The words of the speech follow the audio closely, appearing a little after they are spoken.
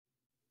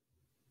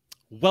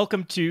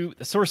Welcome to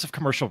the Source of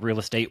Commercial Real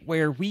Estate,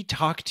 where we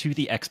talk to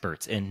the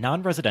experts in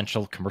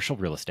non-residential commercial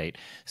real estate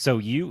so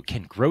you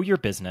can grow your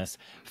business,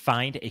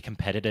 find a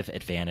competitive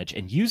advantage,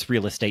 and use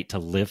real estate to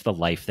live the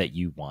life that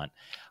you want.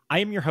 I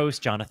am your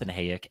host, Jonathan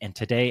Hayek, and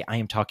today I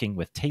am talking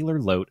with Taylor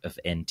Loht of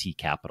NT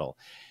Capital.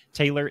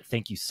 Taylor,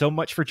 thank you so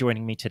much for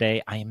joining me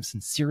today. I am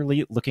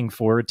sincerely looking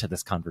forward to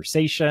this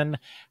conversation.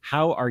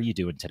 How are you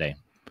doing today?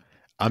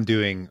 I'm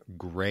doing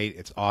great.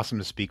 It's awesome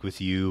to speak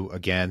with you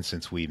again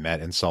since we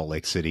met in Salt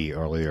Lake City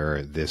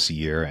earlier this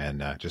year,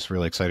 and just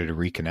really excited to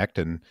reconnect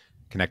and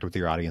connect with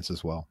your audience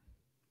as well.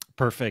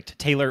 Perfect.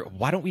 Taylor,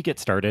 why don't we get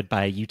started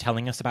by you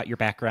telling us about your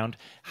background,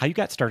 how you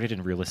got started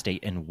in real estate,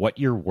 and what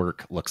your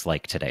work looks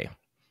like today?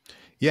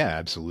 Yeah,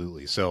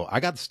 absolutely. So I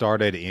got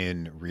started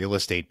in real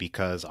estate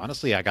because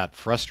honestly, I got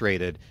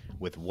frustrated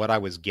with what I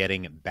was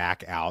getting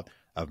back out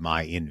of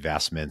my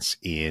investments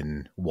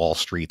in Wall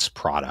Street's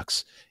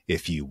products,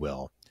 if you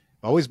will.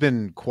 I've always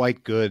been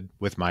quite good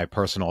with my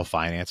personal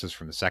finances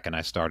from the second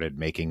I started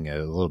making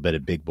a little bit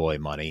of big boy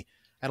money.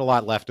 I had a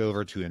lot left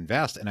over to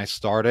invest, and I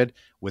started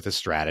with a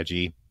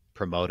strategy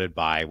promoted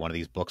by one of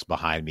these books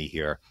behind me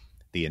here,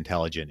 The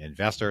Intelligent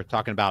Investor,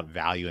 talking about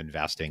value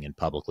investing in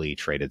publicly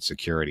traded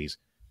securities.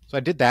 So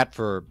I did that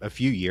for a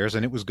few years,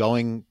 and it was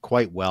going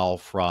quite well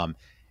from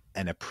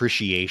an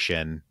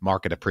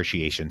market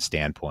appreciation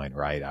standpoint,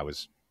 right? I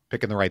was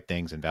picking the right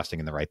things,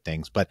 investing in the right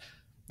things, but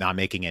not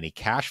making any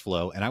cash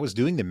flow. And I was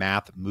doing the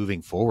math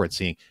moving forward,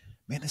 seeing,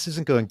 man, this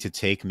isn't going to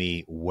take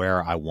me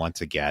where I want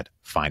to get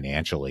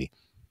financially.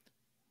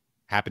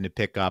 Happened to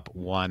pick up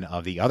one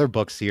of the other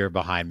books here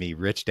behind me,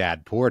 Rich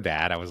Dad, Poor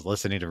Dad. I was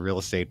listening to real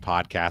estate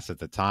podcasts at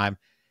the time.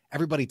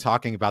 Everybody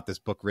talking about this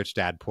book, Rich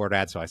Dad, Poor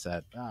Dad. So I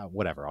said,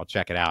 whatever, I'll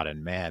check it out.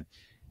 And man,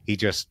 he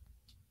just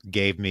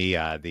gave me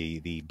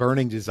the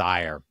burning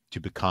desire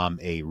to become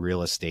a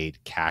real estate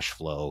cash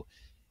flow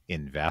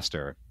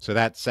investor. So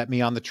that set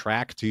me on the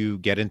track to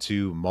get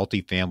into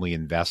multifamily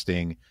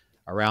investing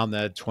around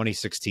the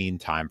 2016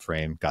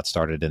 timeframe. Got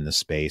started in the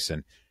space,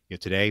 and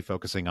today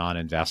focusing on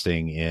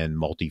investing in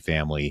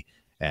multifamily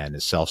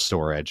and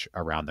self-storage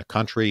around the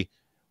country,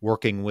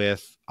 working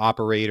with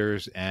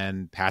operators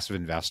and passive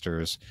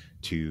investors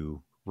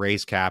to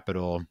raise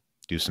capital,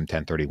 do some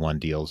 1031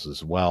 deals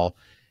as well,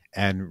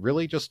 and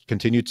really just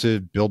continue to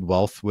build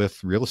wealth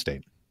with real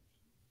estate.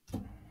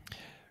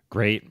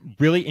 Great.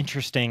 Really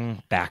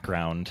interesting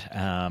background.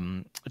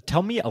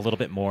 Tell me a little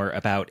bit more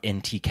about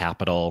NT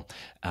Capital.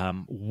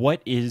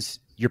 What is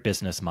your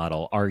business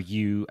model? Are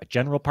you a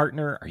general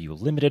partner? Are you a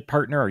limited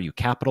partner? Are you a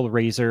capital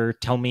raiser?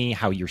 Tell me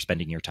how you're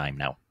spending your time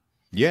now.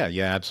 Yeah,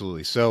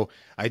 absolutely. So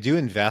I do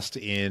invest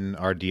in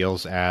our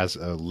deals as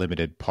a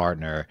limited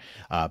partner,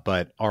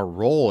 but our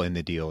role in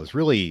the deal is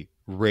really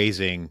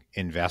raising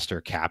investor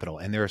capital.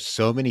 And there are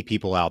so many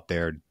people out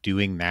there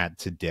doing that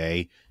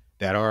today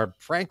that are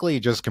frankly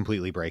just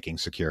completely breaking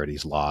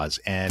securities laws.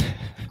 And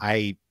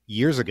I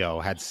years ago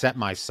had set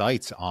my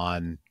sights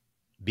on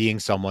being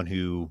someone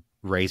who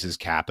raises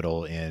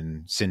capital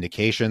in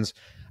syndications.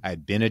 I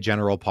had been a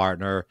general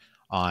partner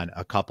on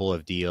a couple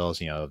of deals,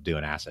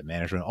 doing asset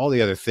management, all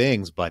the other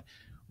things, but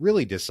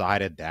really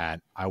decided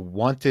that I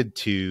wanted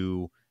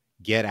to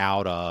get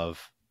out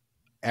of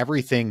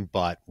everything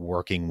but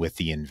working with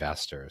the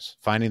investors,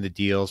 finding the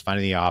deals,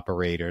 finding the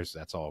operators.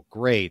 That's all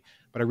great.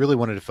 But I really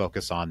wanted to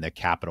focus on the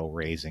capital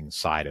raising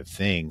side of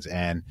things.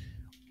 And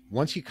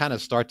once you kind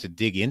of start to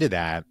dig into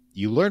that,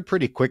 you learn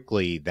pretty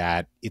quickly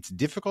that it's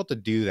difficult to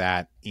do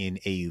that in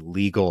a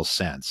legal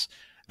sense.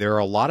 There are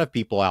a lot of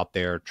people out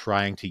there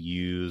trying to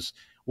use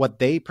what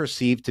they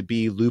perceive to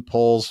be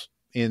loopholes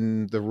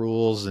in the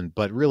rules.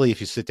 But really,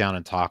 if you sit down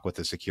and talk with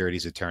a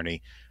securities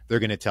attorney, they're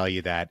going to tell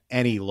you that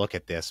any look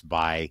at this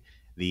by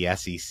the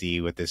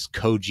SEC with this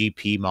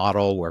co-GP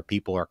model where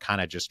people are kind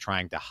of just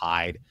trying to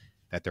hide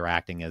that they're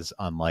acting as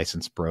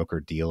unlicensed broker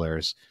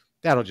dealers,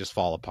 that'll just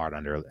fall apart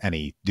under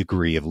any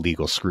degree of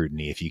legal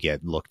scrutiny if you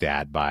get looked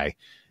at by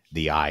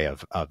the eye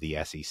of the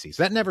SEC.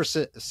 So that never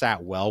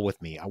sat well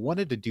with me. I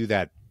wanted to do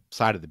that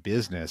side of the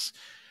business.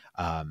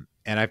 And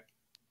I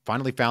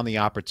finally found the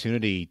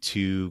opportunity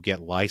to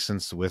get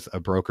licensed with a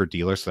broker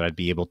dealer so that I'd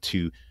be able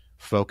to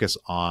focus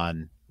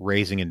on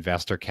raising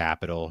investor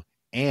capital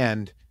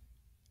and,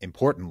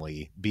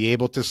 importantly, be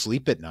able to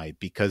sleep at night.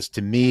 Because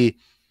to me,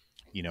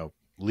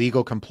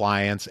 legal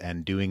compliance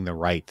and doing the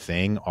right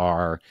thing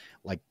are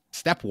like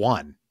step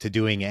one to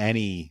doing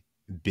any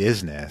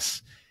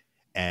business.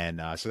 And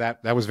so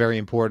that was very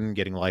important,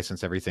 getting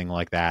licensed, everything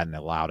like that, and it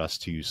allowed us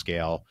to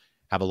scale,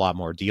 have a lot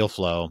more deal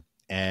flow.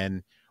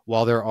 And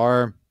while there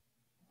are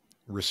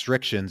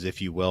restrictions,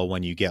 if you will,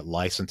 when you get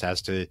licensed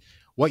as to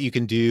what you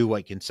can do, what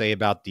you can say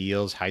about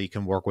deals, how you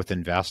can work with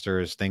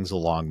investors, things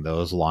along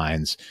those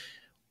lines,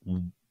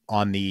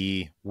 on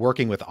the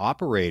working with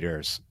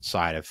operators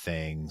side of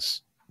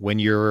things, when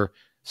you're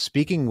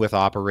speaking with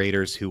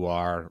operators who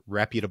are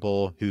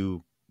reputable,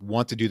 who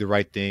want to do the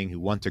right thing, who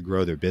want to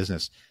grow their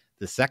business,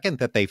 the second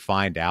that they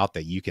find out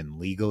that you can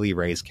legally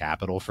raise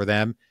capital for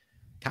them,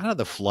 kind of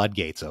the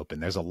floodgates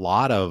open. There's a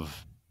lot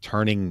of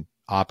turning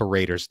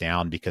operators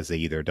down because they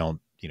either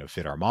don't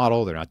fit our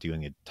model. They're not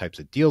doing the types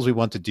of deals we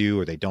want to do,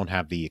 or they don't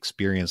have the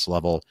experience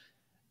level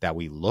that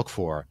we look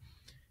for.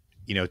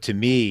 To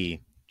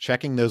me,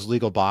 checking those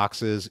legal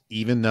boxes,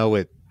 even though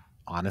it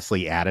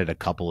honestly added a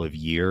couple of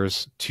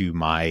years to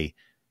my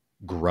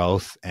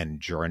growth and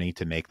journey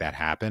to make that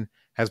happen,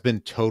 has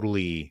been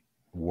totally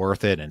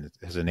worth it, and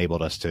has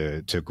enabled us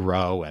to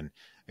grow and,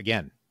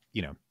 again,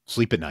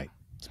 sleep at night.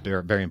 It's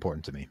very, very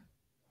important to me.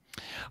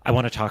 I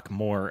want to talk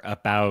more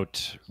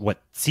about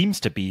what seems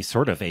to be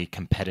sort of a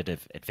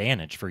competitive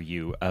advantage for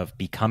you of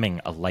becoming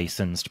a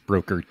licensed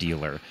broker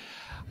dealer.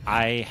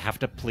 I have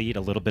to plead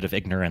a little bit of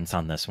ignorance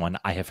on this one.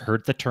 I have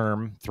heard the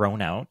term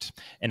thrown out,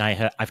 and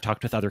I've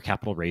talked with other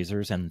capital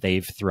raisers, and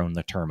they've thrown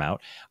the term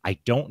out. I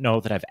don't know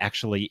that I've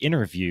actually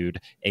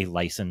interviewed a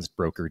licensed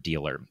broker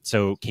dealer.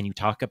 So can you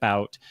talk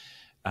about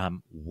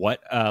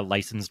what a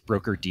licensed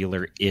broker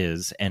dealer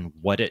is and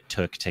what it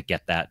took to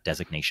get that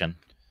designation?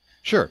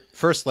 Sure.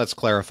 First, let's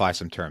clarify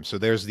some terms. So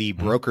there's the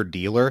broker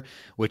dealer,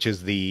 which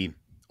is the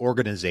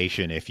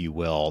organization, if you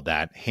will,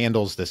 that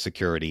handles the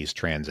securities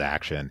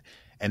transaction.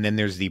 And then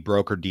there's the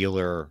broker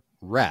dealer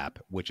rep,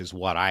 which is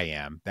what I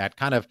am. That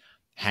kind of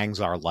hangs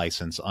our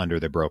license under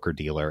the broker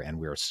dealer, and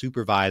we're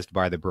supervised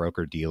by the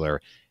broker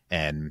dealer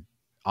and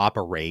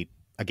operate,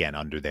 again,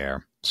 under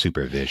their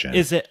supervision.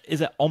 Is it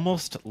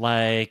almost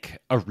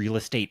like a real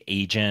estate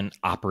agent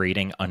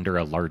operating under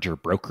a larger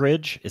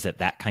brokerage? Is it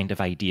that kind of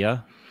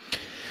idea?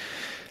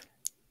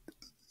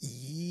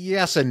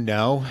 Yes and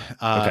no.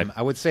 Okay.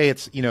 I would say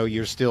it's,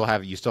 you still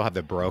have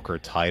the broker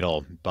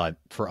title, but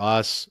for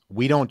us,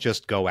 we don't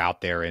just go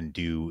out there and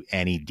do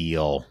any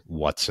deal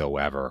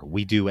whatsoever.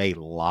 We do a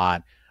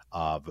lot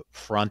of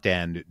front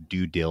end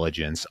due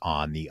diligence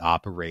on the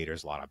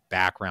operators, a lot of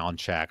background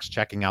checks,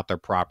 checking out their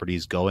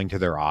properties, going to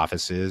their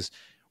offices.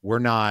 We're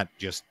not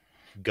just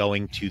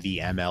going to the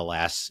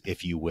MLS,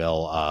 if you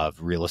will,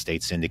 of real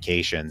estate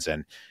syndications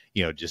and,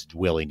 just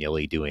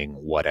willy-nilly doing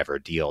whatever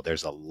deal.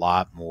 There's a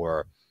lot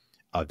more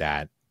of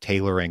that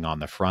tailoring on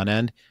the front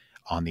end,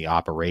 on the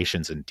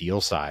operations and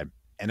deal side.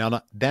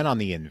 And then on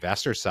the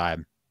investor side,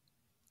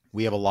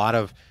 we have a lot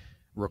of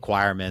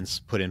requirements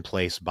put in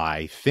place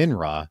by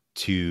FINRA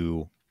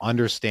to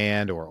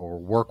understand or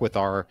work with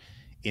our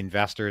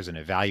investors and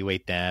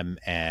evaluate them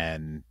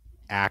and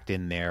act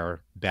in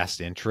their best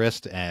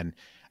interest. And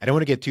I don't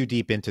want to get too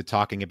deep into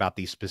talking about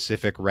these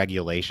specific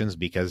regulations,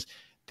 because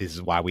this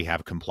is why we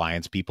have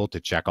compliance people to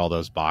check all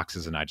those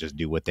boxes, and I just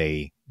do what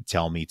they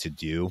tell me to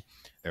do.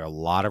 There are a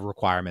lot of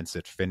requirements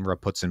that FINRA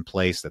puts in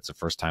place. That's the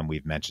first time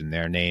we've mentioned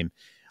their name.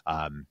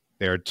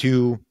 There are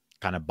two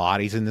kind of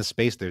bodies in this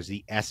space. There's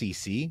the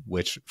SEC,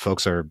 which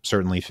folks are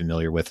certainly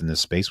familiar with in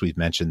this space. We've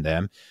mentioned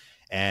them.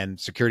 And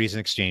Securities and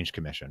Exchange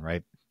Commission,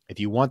 right? If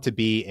you want to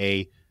be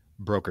a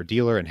broker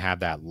dealer and have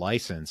that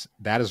license,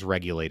 that is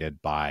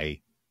regulated by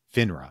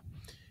FINRA.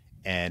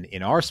 And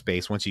in our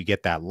space, once you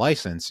get that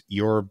license,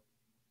 you're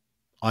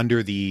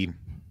under the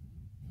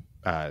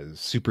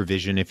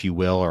supervision, if you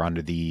will, or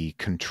under the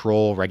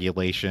control,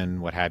 regulation,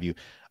 what have you,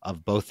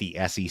 of both the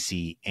SEC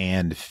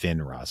and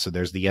FINRA. So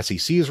there's the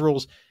SEC's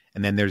rules,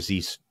 and then there's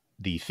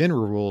the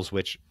FINRA rules,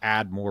 which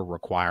add more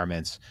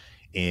requirements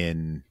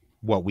in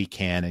what we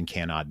can and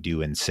cannot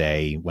do and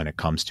say when it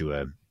comes to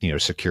a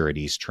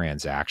securities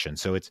transaction.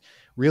 So it's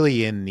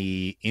really in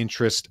the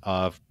interest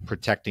of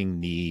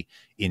protecting the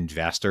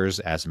investors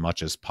as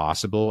much as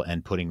possible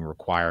and putting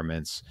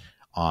requirements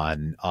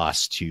on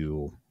us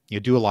to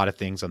do a lot of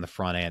things on the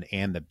front end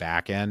and the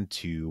back end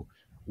to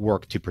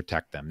work to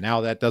protect them.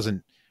 Now that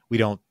doesn't, we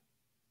don't,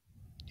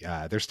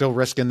 there's still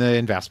risk in the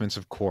investments,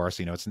 of course.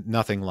 It's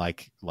nothing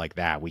like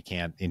that. We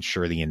can't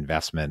insure the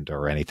investment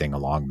or anything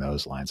along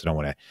those lines. I don't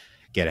want to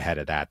get ahead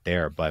of that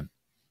there, but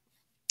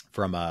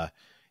from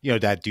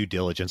that due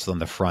diligence on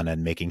the front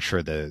end, making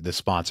sure the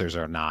sponsors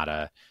are not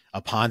a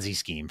Ponzi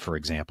scheme, for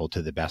example,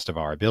 to the best of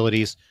our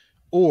abilities,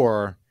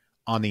 or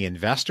on the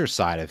investor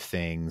side of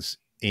things,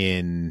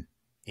 in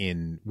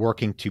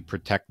working to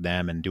protect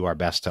them and do our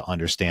best to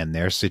understand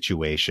their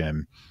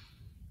situation.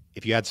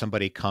 If you had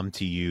somebody come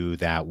to you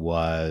that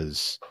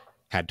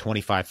had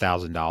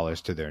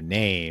 $25,000 to their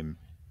name,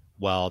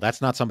 well,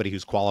 that's not somebody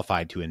who's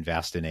qualified to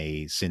invest in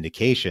a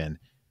syndication,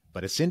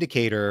 but a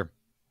syndicator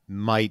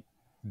might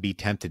be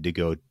tempted to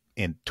go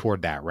in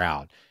toward that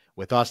route.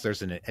 With us,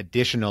 there's an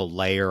additional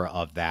layer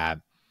of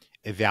that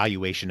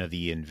evaluation of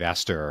the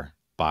investor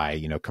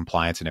by,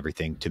 compliance and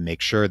everything, to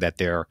make sure that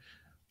their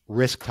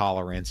risk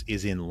tolerance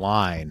is in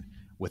line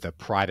with a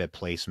private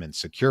placement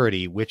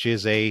security, which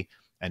is an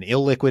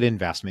illiquid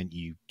investment.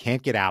 You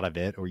can't get out of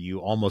it, or you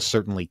almost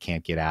certainly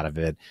can't get out of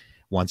it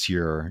once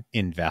you're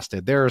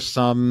invested. There are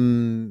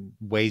some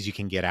ways you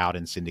can get out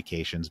in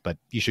syndications, but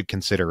you should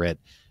consider it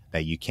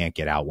that you can't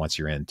get out once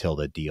you're in until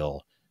the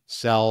deal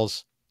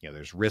sells.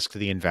 There's risk to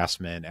the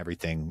investment,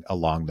 everything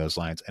along those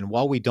lines. And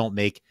while we don't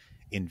make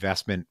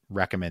investment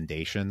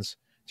recommendations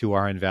to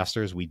our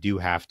investors, we do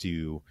have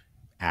to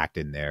act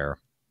in their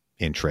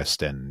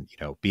interest and,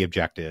 be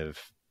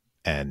objective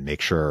and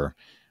make sure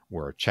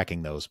we're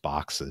checking those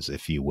boxes,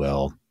 if you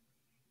will,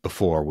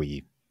 before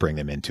we bring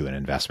them into an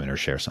investment or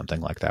share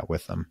something like that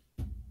with them.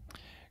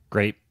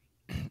 Great.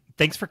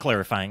 Thanks for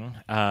clarifying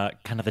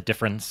kind of the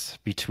difference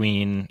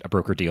between a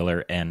broker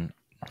dealer and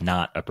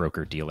not a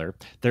broker dealer.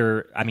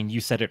 I mean, you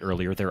said it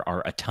earlier, there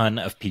are a ton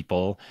of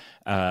people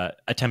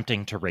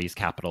attempting to raise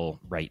capital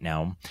right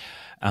now.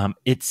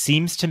 It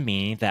seems to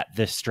me that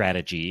this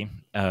strategy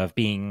of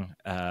being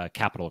a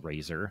capital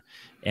raiser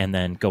and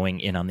then going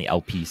in on the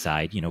LP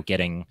side,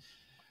 getting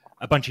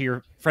a bunch of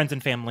your friends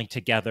and family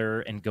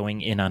together and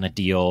going in on a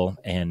deal,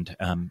 and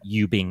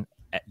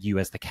you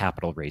as the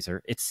capital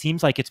raiser, it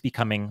seems like it's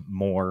becoming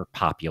more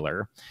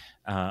popular,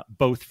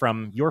 both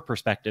from your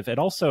perspective and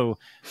also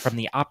from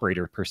the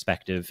operator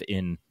perspective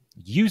in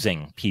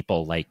using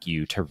people like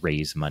you to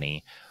raise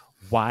money.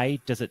 Why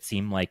does it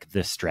seem like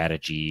this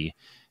strategy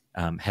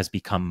has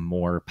become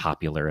more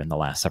popular in the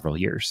last several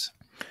years?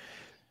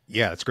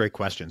 Yeah, that's a great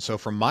question. So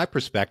from my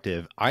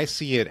perspective, I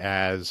see it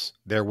as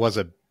there was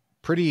a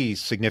pretty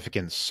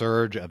significant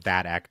surge of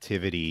that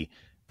activity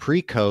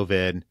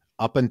pre-COVID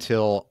up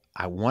until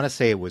I want to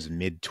say it was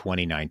mid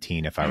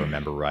 2019, if I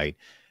remember right.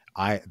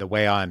 The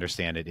way I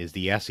understand it is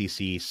the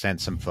SEC sent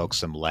some folks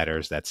some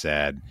letters that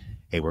said,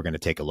 "Hey, we're going to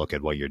take a look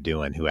at what you're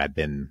doing," who had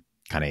been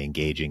kind of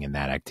engaging in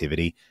that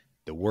activity.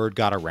 The word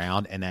got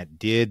around, and that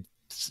did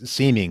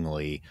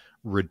seemingly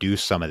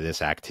reduce some of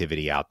this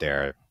activity out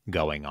there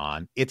going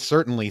on. It's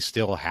certainly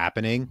still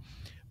happening,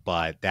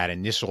 but that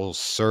initial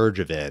surge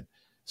of it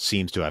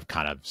seems to have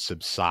kind of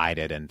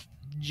subsided, and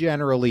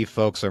generally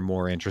folks are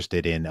more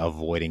interested in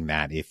avoiding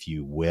that, if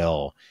you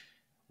will.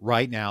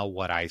 Right now,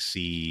 what I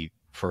see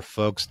for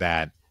folks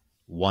that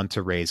want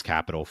to raise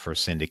capital for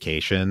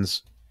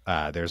syndications,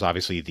 there's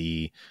obviously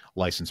the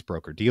licensed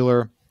broker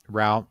dealer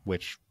route,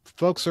 which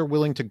folks are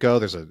willing to go.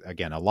 There's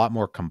again a lot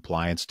more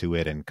compliance to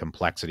it and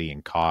complexity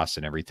and costs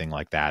and everything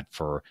like that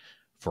for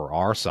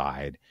our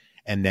side.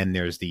 And then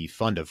there's the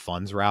fund of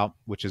funds route,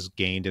 which has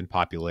gained in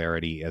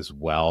popularity as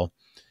well.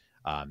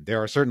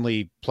 There are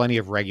certainly plenty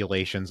of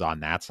regulations on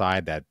that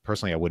side that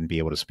personally I wouldn't be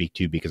able to speak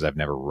to because I've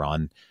never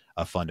run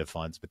a fund of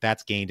funds, but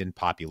that's gained in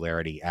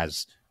popularity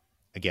as,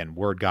 again,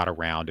 word got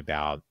around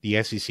about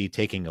the SEC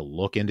taking a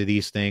look into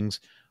these things,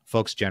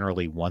 folks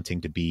generally wanting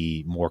to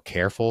be more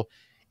careful,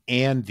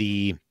 and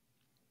the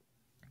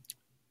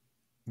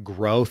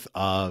growth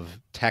of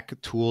tech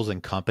tools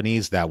and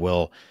companies that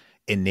will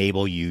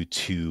enable you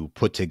to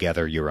put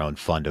together your own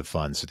fund of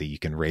funds so that you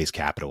can raise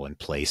capital and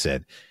place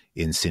it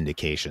in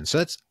syndication.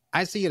 So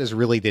I see it as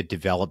really the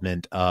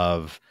development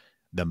of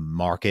the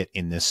market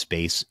in this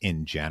space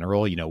in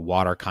general,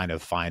 water kind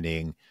of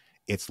finding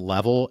its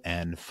level,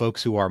 and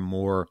folks who are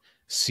more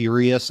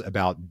serious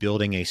about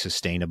building a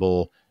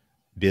sustainable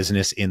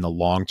business in the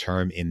long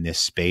term in this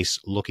space,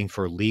 looking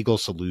for legal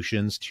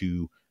solutions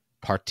to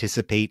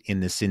participate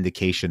in the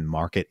syndication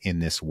market in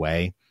this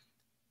way.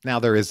 Now,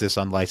 there is this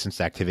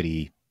unlicensed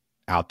activity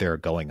out there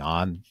going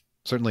on.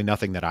 Certainly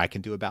nothing that I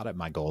can do about it.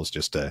 My goal is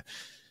just to,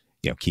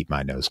 keep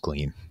my nose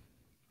clean.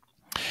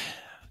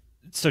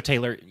 So,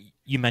 Taylor,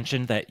 you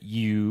mentioned that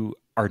you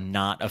are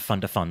not a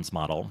fund of funds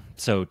model.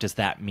 So does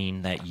that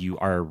mean that you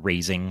are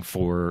raising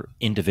for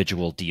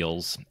individual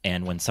deals?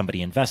 And when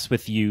somebody invests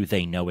with you,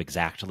 they know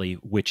exactly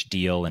which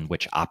deal and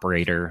which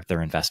operator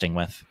they're investing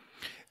with?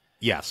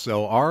 Yeah.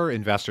 So our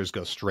investors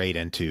go straight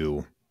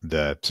into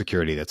the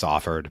security that's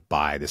offered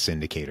by the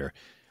syndicator.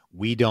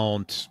 We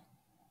don't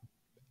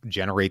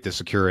generate the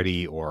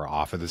security or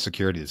offer the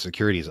security. The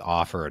security is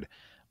offered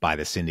by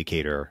the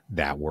syndicator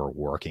that we're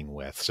working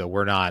with. So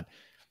we're not,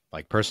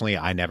 like, personally,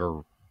 I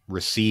never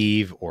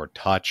receive or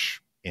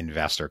touch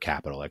investor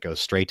capital. It goes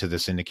straight to the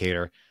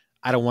syndicator.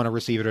 I don't want to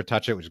receive it or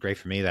touch it, which is great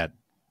for me. That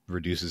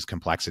reduces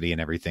complexity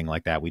and everything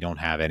like that. We don't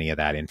have any of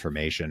that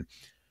information.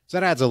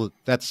 So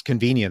that's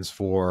convenience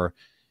for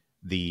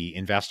the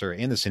investor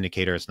and the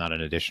syndicator. It's not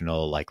an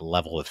additional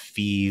level of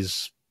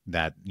fees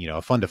that,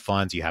 a fund of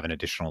funds, you have an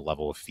additional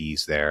level of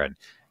fees there, and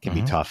it can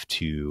be tough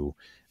to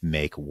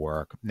make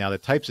work. Now, the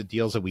types of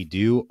deals that we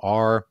do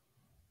are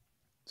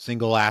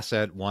single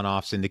asset,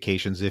 one-off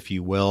syndications, if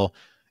you will,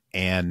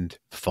 and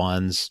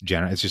funds.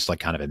 Generally, it's just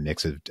kind of a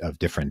mix of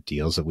different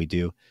deals that we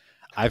do.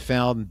 I've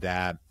found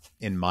that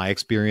in my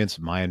experience,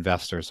 my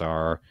investors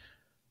are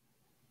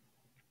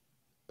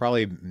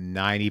probably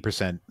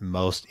 90%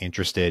 most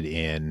interested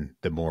in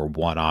the more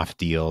one-off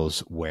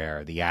deals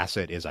where the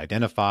asset is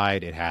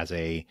identified. It has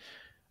a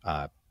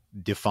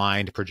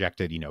defined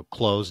projected,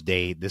 close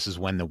date. This is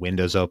when the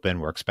window's open.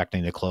 We're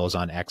expecting to close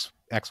on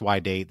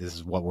XY date. This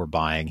is what we're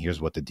buying.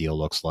 Here's what the deal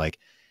looks like,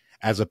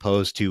 as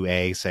opposed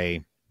to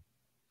say,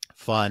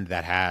 fund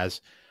that has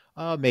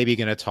maybe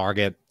going to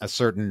target a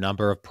certain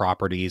number of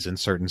properties in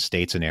certain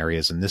states and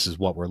areas. And this is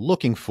what we're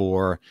looking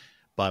for,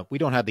 but we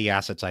don't have the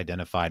assets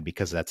identified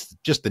because that's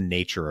just the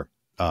nature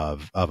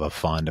of a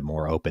fund, a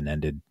more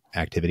open-ended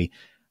activity.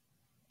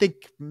 I think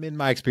in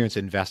my experience,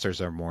 investors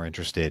are more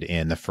interested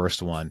in the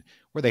first one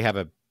where they have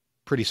a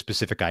pretty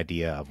specific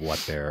idea of what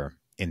they're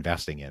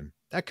investing in.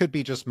 That could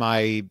be just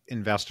my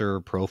investor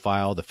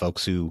profile, the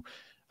folks who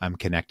I'm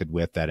connected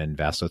with that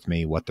invest with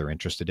me, what they're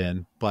interested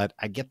in. But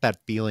I get that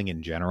feeling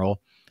in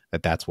general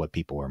that that's what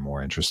people are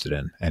more interested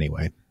in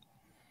anyway.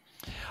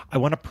 I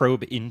want to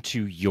probe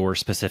into your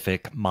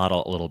specific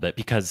model a little bit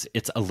because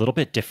it's a little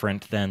bit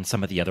different than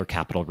some of the other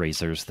capital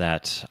raisers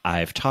that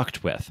I've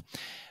talked with.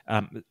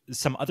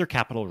 Some other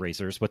capital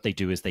raisers, what they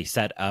do is they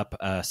set up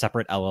a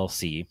separate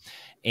LLC,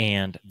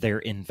 and their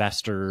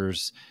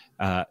investors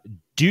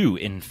do,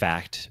 in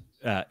fact,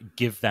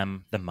 give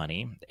them the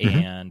money.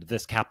 Mhm. And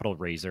this capital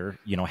raiser,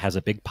 has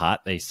a big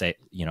pot. They say,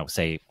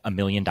 say $1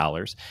 million,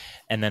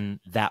 and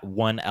then that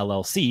one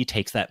LLC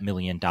takes that $1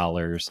 million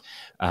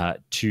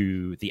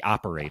to the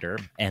operator,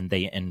 and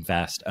they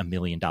invest $1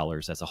 million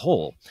as a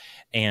whole.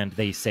 And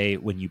they say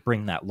when you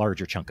bring that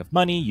larger chunk of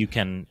money, you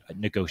can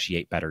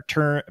negotiate better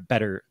terms,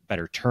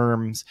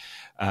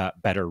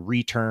 better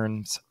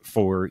returns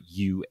for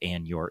you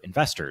and your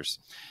investors.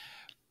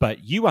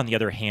 But you, on the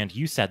other hand,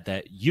 you said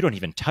that you don't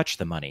even touch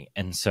the money.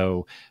 And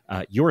so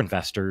your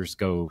investors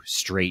go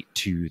straight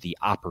to the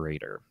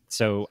operator.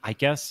 So I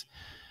guess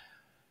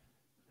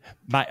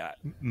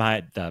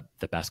the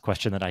best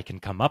question that I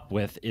can come up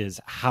with is,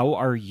 how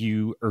are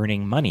you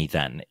earning money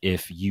then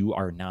if you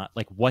are not,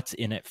 like, what's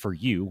in it for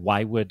you?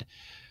 Why would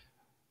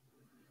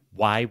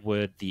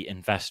the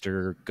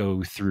investor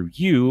go through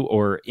you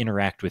or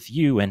interact with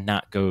you and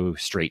not go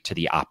straight to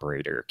the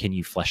operator? Can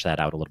you flesh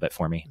that out a little bit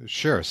for me?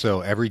 Sure.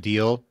 So every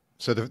deal,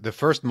 so the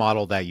first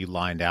model that you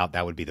lined out,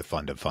 that would be the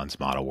fund of funds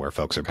model, where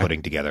folks are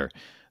putting together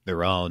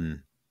their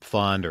own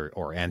fund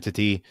or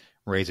entity,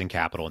 raising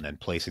capital, and then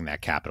placing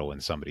that capital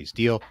in somebody's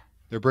deal.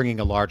 They're bringing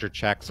a larger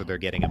check, so they're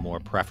getting a more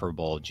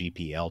preferable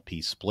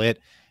GP-LP split.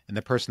 And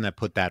the person that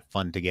put that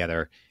fund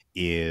together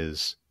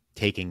is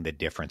taking the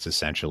difference,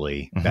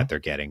 essentially, that they're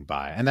getting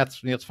by. And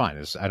that's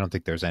fine. I don't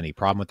think there's any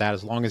problem with that,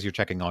 as long as you're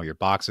checking all your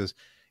boxes.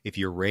 If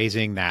you're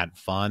raising that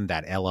fund,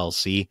 that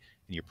LLC,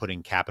 and you're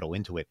putting capital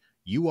into it,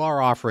 you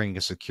are offering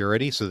a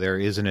security. So there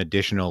is an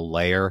additional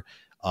layer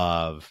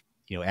of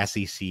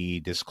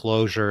SEC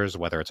disclosures,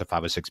 whether it's a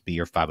 506B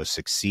or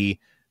 506C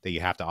that you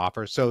have to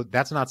offer. So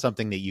that's not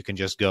something that you can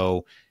just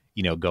go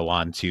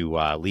on to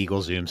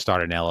LegalZoom,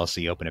 start an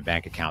LLC, open a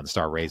bank account, and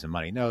start raising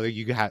money. No,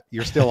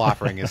 you're still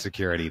offering a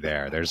security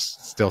there. There's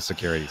still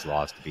securities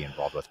laws to be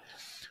involved with.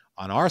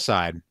 On our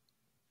side,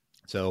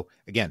 so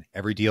again,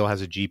 every deal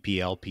has a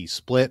GP-LP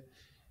split.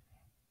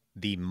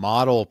 The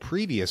model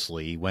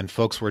previously, when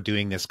folks were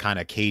doing this kind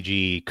of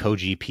cagey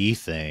co-GP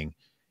thing,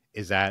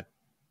 is that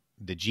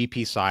the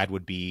GP side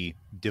would be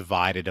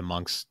divided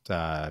amongst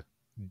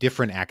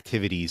different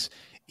activities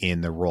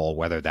in the role,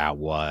 whether that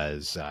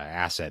was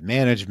asset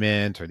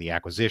management or the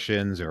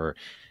acquisitions or,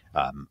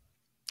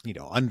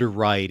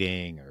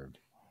 underwriting or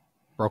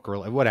broker,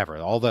 whatever,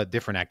 all the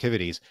different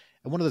activities.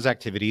 And one of those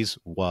activities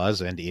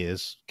was and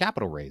is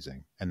capital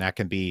raising. And that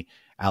can be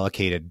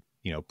allocated,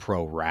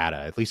 pro rata,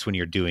 at least when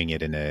you're doing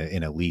it in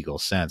a legal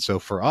sense. So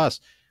for us,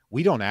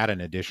 we don't add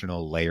an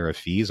additional layer of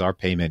fees. Our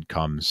payment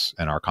comes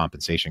and our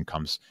compensation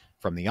comes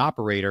from the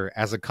operator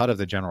as a cut of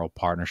the general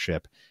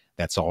partnership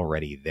that's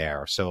already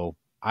there. So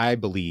I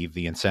believe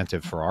the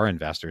incentive for our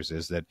investors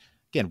is that,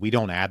 again, we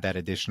don't add that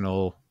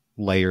additional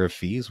layer of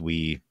fees.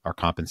 We are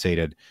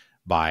compensated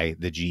by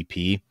the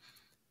GP.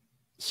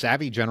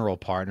 Savvy general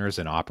partners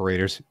and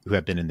operators who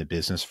have been in the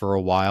business for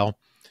a while,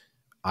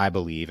 I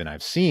believe, and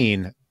I've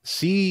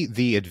see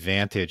the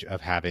advantage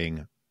of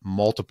having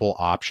multiple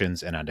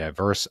options and a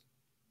diverse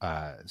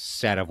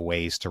set of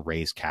ways to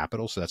raise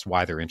capital. So that's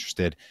why they're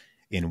interested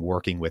in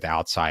working with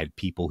outside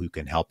people who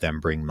can help them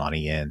bring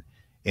money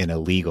in a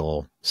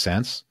legal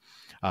sense.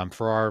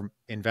 For our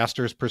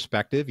investors'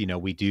 perspective,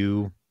 we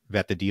do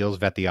vet the deals,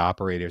 vet the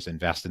operators,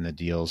 invest in the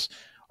deals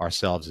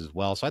ourselves as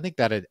well. So I think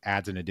that it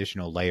adds an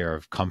additional layer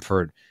of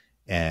comfort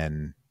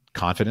and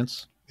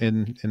confidence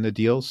in the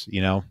deals.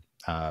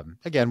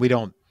 Again, we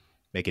don't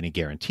make any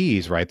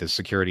guarantees, right? The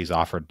security is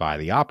offered by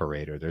the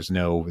operator. There's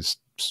no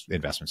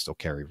investments still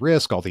carry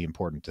risk, all the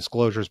important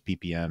disclosures,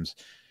 PPMs,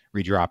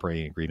 read your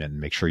operating agreement and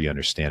make sure you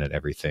understand it,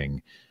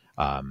 everything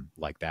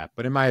like that.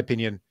 But in my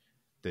opinion,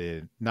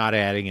 the not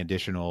adding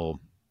additional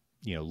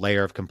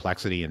layer of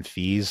complexity and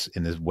fees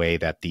in the way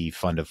that the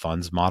fund of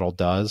funds model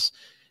does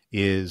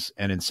is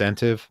an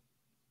incentive.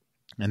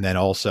 And then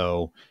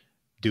also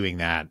doing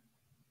that,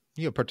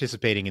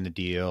 participating in the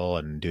deal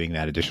and doing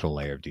that additional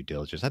layer of due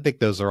diligence. I think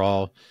those are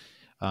all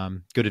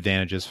good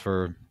advantages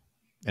for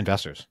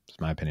investors, is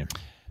my opinion.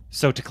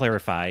 So to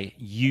clarify,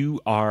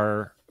 you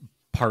are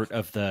part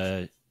of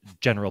the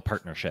general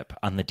partnership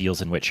on the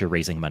deals in which you're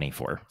raising money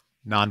for.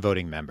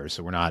 Non-voting members.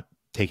 So we're not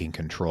taking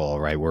control,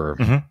 right? We're,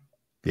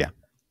 yeah.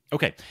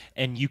 Okay.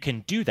 And you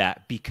can do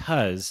that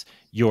because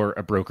you're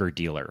a broker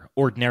dealer.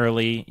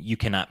 Ordinarily, you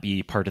cannot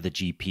be part of the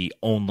GP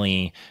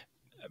only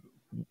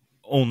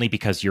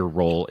because your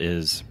role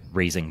is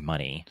raising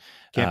money.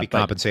 Can't be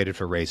compensated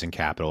for raising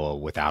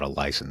capital without a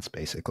license,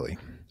 basically.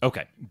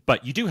 Okay.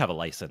 But you do have a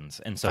license.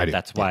 And so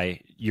that's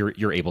why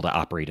you're able to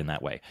operate in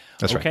that way.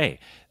 That's okay.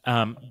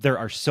 Right. There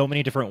are so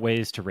many different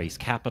ways to raise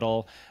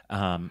capital.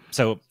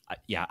 So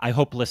I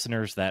hope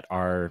listeners that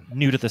are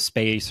new to the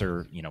space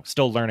or,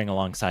 still learning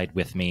alongside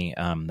with me,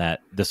 that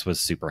this was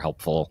super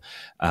helpful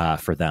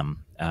for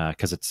them.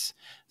 Because it's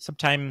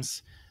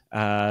sometimes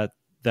the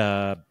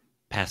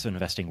passive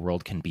investing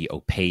world can be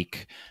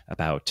opaque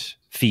about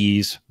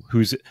fees,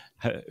 who's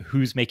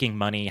making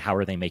money, how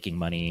are they making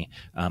money,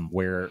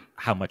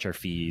 how much are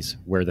fees,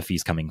 where are the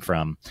fees coming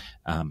from.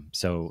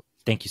 So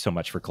thank you so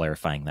much for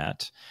clarifying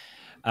that.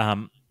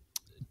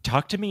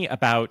 Talk to me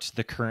about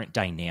the current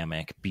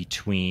dynamic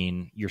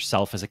between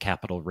yourself as a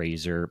capital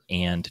raiser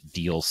and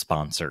deal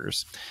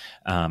sponsors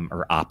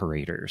or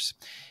operators.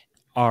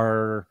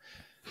 Are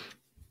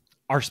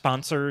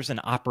sponsors and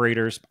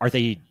operators, are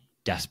they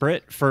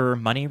desperate for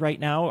money right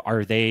now?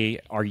 Are they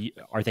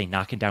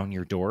knocking down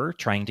your door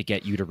trying to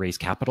get you to raise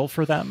capital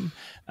for them?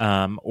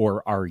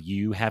 Or are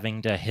you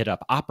having to hit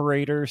up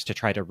operators to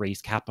try to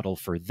raise capital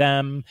for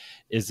them?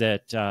 Is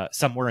it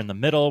somewhere in the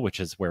middle, which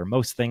is where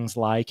most things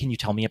lie? Can you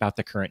tell me about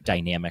the current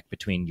dynamic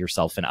between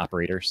yourself and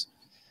operators?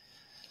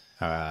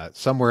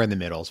 Somewhere in the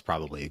middle is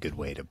probably a good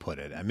way to put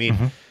it. I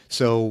mean,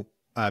 so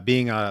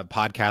being a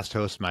podcast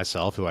host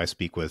myself, who I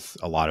speak with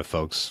a lot of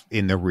folks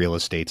in the real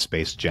estate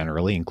space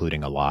generally,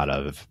 including a lot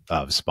of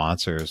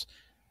sponsors,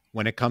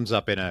 when it comes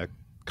up in a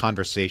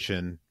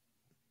conversation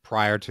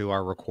prior to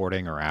our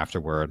recording or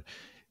afterward,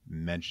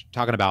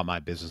 talking about my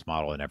business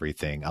model and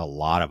everything, a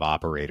lot of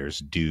operators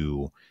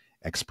do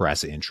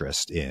express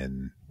interest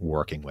in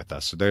working with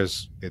us. So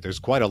there's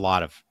quite a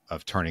lot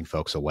of turning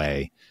folks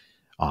away,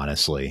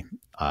 honestly.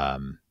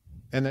 And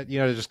that,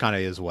 it just kind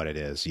of is what it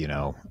is,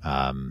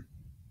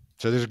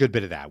 so there's a good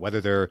bit of that, whether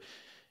they're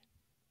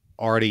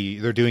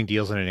doing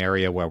deals in an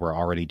area where we're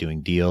already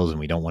doing deals and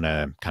we don't want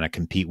to kind of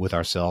compete with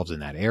ourselves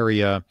in that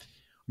area.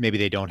 Maybe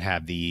they don't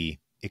have the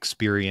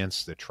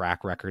experience, the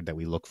track record that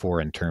we look for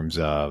in terms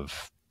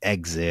of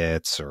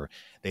exits, or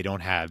they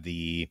don't have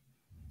the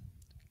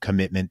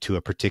commitment to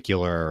a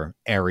particular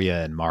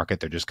area and market.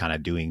 They're just kind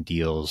of doing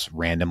deals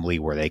randomly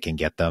where they can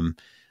get them.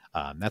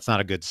 That's not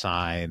a good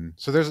sign.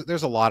 So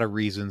there's a lot of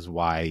reasons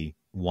why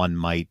one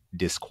might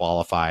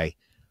disqualify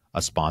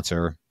a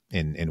sponsor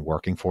in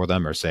working for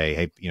them, or say,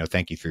 hey,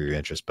 thank you for your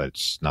interest, but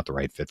it's not the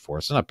right fit for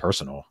us. It's not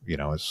personal,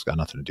 it's got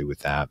nothing to do with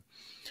that.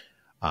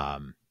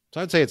 So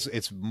I'd say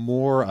it's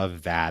more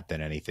of that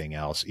than anything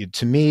else.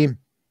 To me,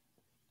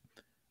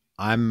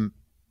 I'm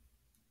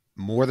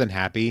more than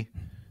happy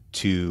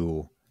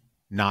to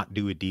not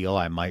do a deal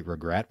I might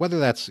regret, whether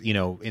that's,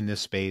 in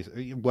this space,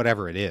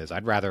 whatever it is.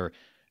 I'd rather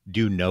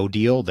do no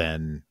deal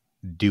than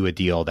do a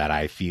deal that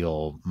I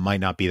feel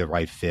might not be the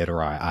right fit,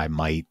 or I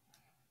might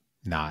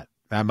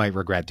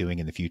regret doing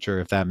in the future,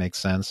 if that makes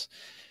sense.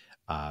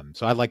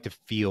 So I'd like to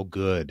feel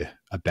good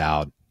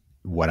about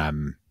what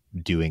I'm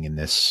doing in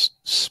this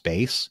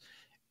space.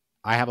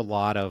 I have a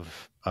lot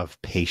of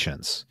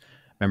patience.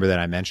 Remember that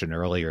I mentioned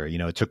earlier,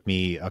 it took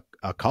me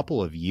a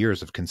couple of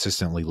years of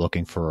consistently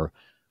looking for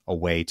a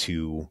way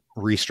to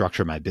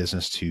restructure my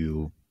business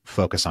to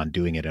focus on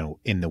doing it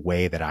in the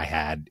way that I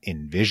had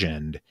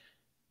envisioned.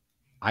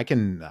 I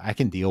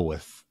can deal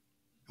with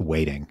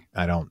waiting.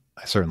 I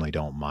certainly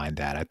don't mind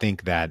that. I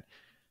think that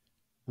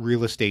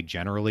real estate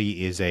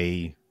generally is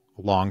a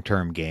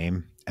long-term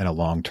game and a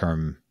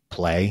long-term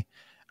play.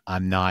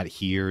 I'm not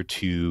here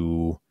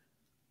to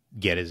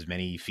get as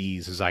many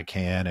fees as I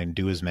can and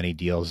do as many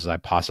deals as I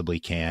possibly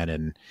can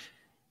and,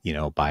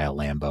 buy a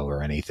Lambo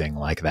or anything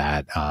like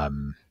that.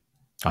 I'm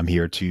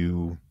here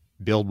to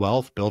build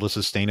wealth, build a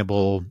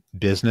sustainable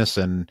business,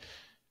 and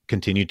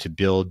continue to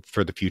build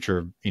for the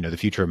future, the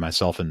future of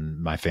myself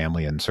and my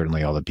family, and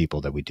certainly all the people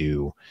that we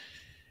do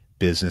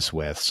business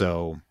with.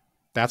 So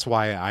that's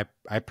why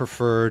I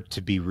prefer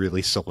to be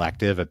really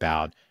selective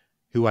about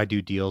who I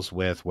do deals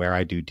with, where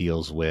I do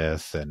deals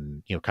with,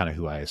 and, kind of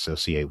who I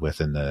associate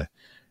with in the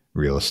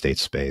real estate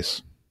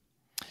space.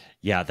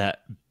 Yeah,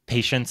 that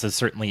patience is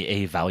certainly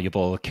a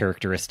valuable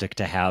characteristic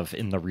to have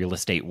in the real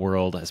estate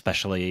world,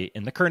 especially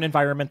in the current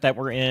environment that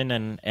we're in,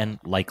 and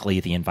likely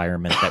the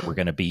environment that we're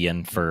going to be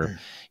in for,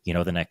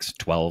 the next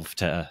 12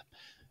 to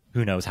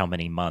who knows how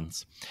many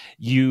months.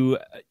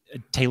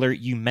 Taylor,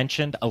 you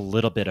mentioned a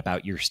little bit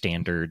about your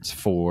standards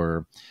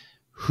for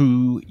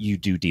who you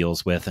do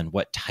deals with and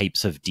what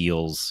types of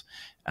deals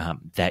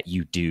that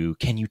you do.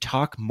 Can you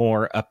talk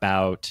more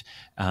about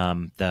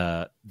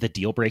the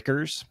deal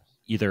breakers,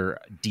 either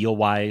deal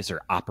wise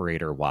or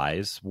operator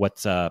wise?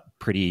 What's a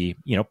pretty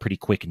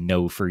quick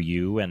no for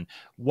you, and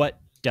what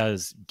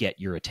does get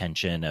your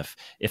attention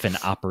if an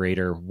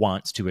operator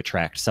wants to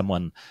attract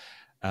someone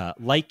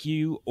like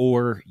you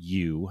or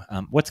you?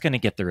 What's going to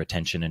get their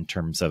attention in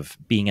terms of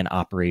being an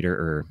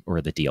operator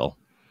or the deal?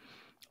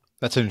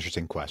 That's an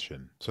interesting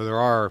question. So there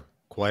are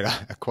quite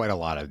a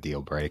lot of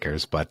deal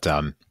breakers, but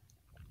I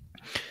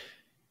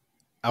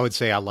would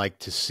say I like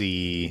to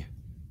see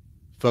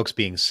folks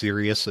being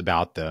serious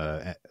about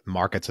the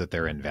markets that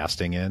they're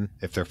investing in.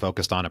 If they're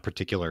focused on a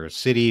particular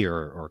city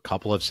or a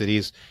couple of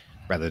cities,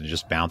 rather than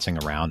just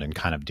bouncing around and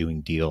kind of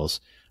doing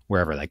deals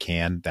wherever they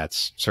can,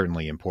 that's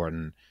certainly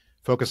important.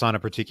 Focus on a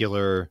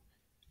particular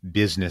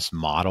business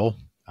model.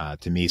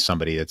 To me,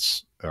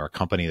 or a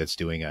company that's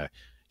doing a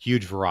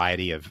huge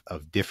variety of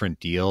different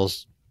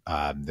deals.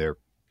 They're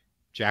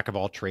jack of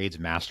all trades,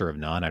 master of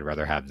none. I'd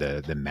rather have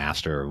the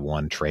master of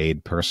one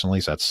trade personally.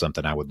 So that's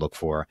something I would look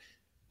for.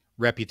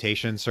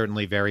 reputation,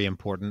 certainly very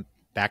important.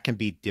 That can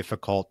be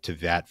difficult to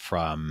vet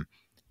from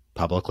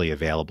publicly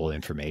available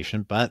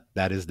information, but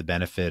that is the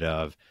benefit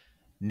of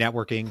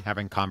networking,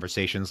 having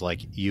conversations like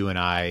you and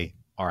I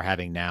are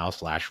having now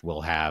 /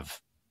 will have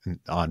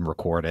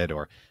unrecorded,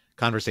 or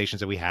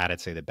conversations that we had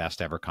at, say, the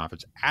Best Ever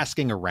conference,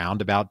 asking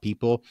around about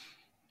people.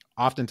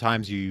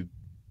 Oftentimes you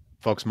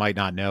folks might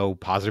not know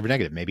positive or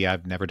negative. Maybe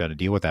I've never done a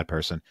deal with that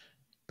person,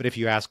 but if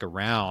you ask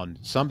around,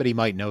 somebody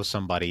might know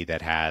somebody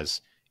that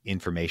has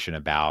information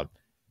about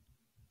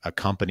a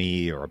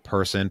company or a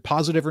person,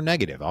 positive or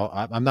negative.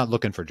 I'm not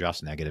looking for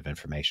just negative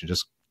information.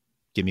 Just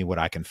give me what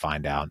I can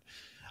find out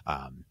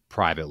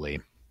privately.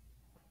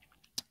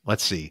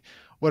 Let's see.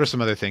 What are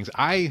some other things?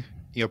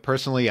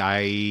 Personally,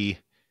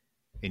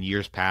 in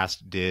years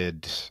past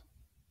did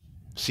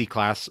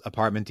C-class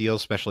apartment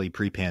deals, especially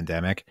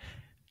pre-pandemic.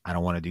 I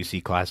don't want to do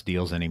C-class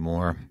deals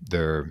anymore.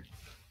 Their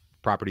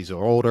properties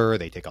are older.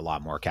 They take a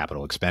lot more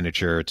capital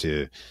expenditure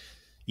to,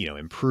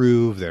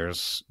 improve.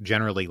 There's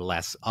generally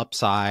less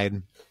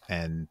upside,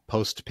 and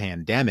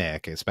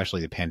post-pandemic, especially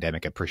the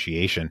pandemic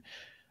appreciation,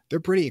 they're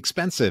pretty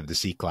expensive, the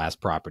C-class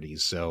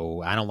properties.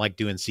 So I don't like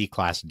doing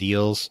C-class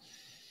deals.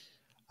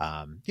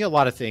 A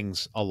lot of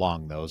things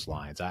along those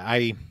lines.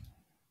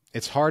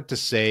 It's hard to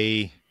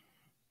say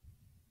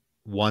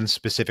one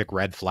specific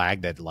red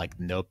flag that, like,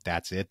 nope,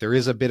 that's it. There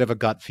is a bit of a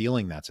gut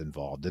feeling that's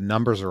involved. The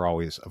numbers are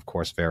always, of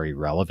course, very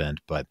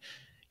relevant, but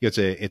it's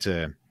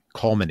a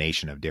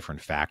culmination of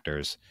different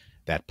factors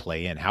that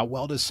play in. How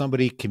well does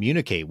somebody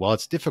communicate? Well,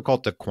 it's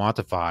difficult to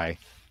quantify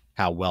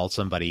how well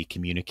somebody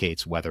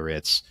communicates, whether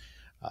it's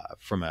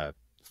from a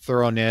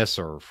thoroughness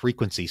or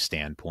frequency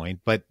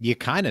standpoint, but you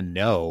kind of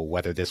know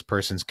whether this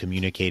person's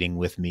communicating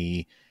with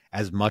me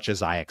as much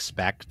as I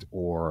expect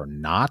or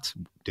not.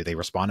 Do they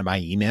respond to my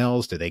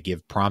emails? Do they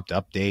give prompt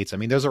updates? I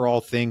mean, those are all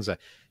things,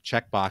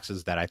 check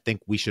boxes that I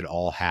think we should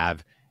all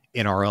have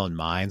in our own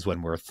minds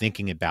when we're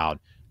thinking about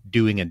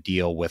doing a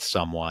deal with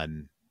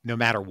someone, no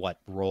matter what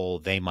role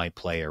they might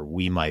play or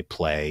we might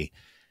play.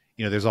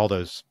 There's all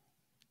those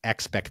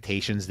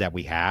expectations that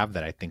we have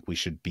that I think we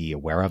should be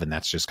aware of. And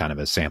that's just kind of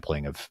a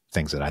sampling of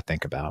things that I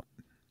think about.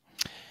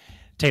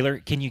 Taylor,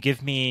 can you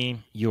give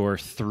me your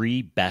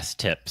 3 best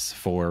tips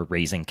for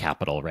raising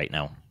capital right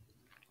now?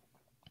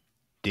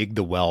 Dig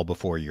the well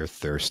before you're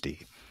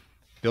thirsty.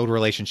 Build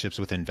relationships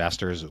with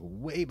investors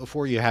way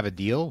before you have a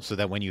deal, so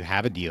that when you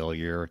have a deal,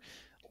 you're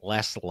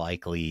less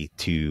likely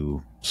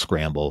to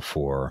scramble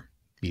for,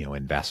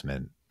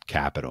 investment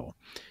capital.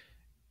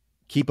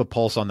 Keep a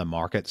pulse on the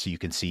market so you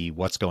can see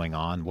what's going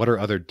on. What are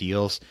other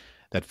deals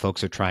that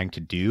folks are trying to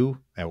do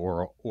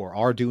or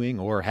are doing,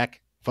 or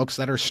heck, folks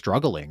that are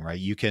struggling, right?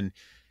 You can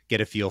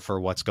get a feel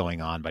for what's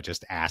going on by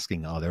just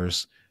asking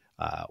others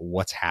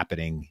what's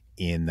happening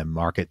in the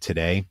market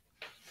today.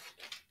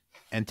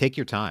 And take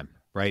your time,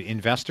 right?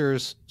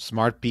 Investors,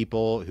 smart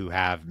people who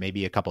have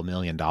maybe a couple $1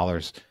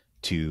 million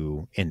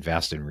to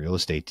invest in real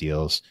estate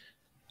deals,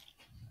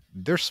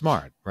 they're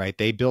smart, right?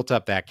 They built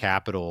up that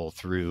capital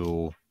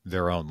through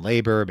their own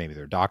labor. Maybe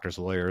they're doctors,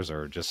 lawyers,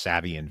 or just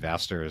savvy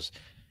investors.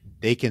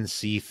 They can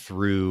see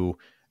through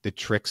the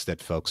tricks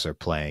that folks are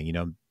playing.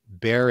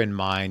 Bear in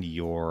mind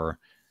your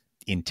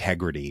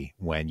integrity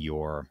when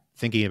you're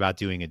thinking about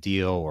doing a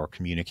deal or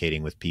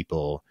communicating with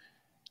people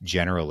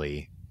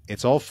generally.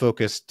 It's all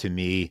focused, to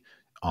me,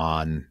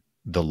 on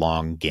the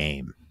long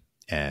game.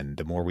 And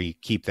the more we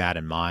keep that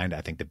in mind,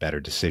 I think the better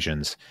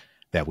decisions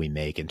that we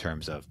make in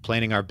terms of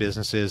planning our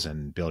businesses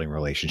and building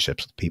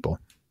relationships with people.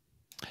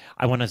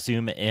 I want to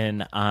zoom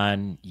in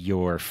on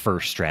your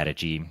first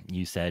strategy.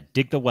 You said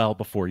dig the well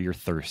before you're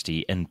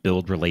thirsty and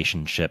build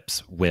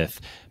relationships with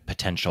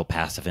potential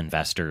passive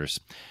investors.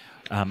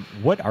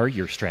 What are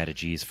your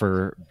strategies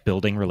for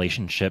building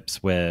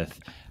relationships with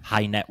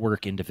high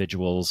network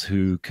individuals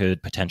who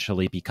could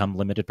potentially become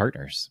limited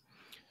partners?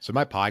 So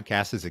my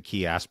podcast is a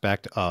key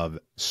aspect of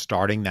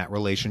starting that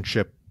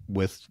relationship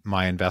with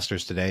my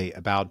investors today.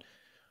 About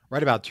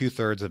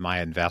 2/3 of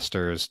my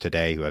investors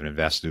today who have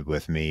invested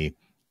with me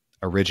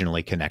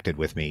originally connected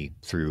with me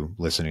through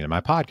listening to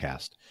my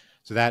podcast.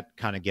 So that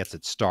kind of gets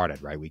it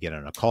started, right? We get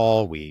on a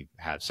call, we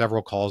have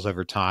several calls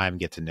over time,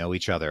 get to know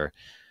each other.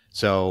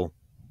 So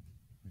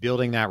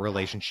building that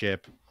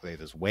relationship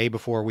is way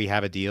before we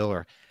have a deal.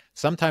 Or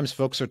sometimes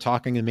folks are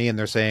talking to me and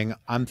they're saying,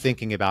 I'm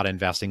thinking about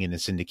investing in a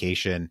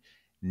syndication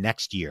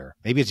next year.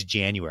 Maybe it's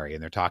January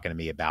and they're talking to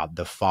me about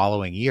the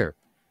following year.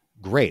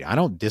 Great. I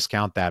don't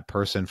discount that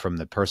person from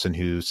the person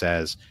who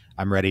says,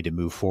 I'm ready to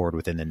move forward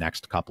within the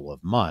next couple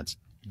of months.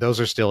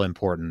 Those are still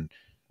important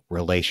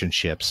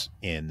relationships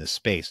in the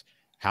space.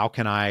 How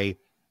can I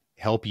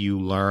help you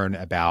learn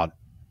about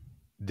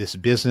this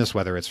business,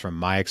 whether it's from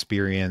my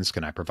experience?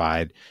 Can I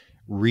provide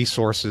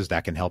resources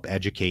that can help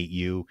educate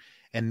you,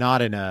 and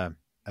not in a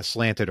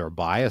slanted or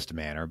biased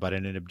manner, but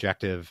in an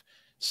objective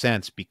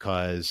sense?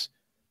 Because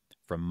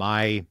from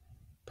my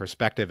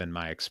perspective and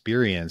my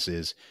experience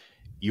is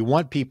you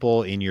want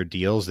people in your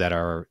deals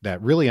that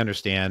really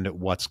understand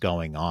what's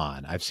going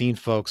on. I've seen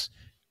folks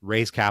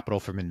raise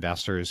capital from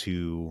investors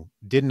who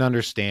didn't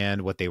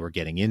understand what they were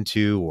getting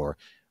into, or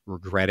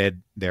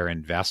regretted their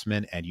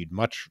investment, and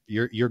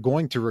you're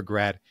going to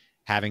regret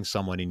having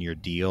someone in your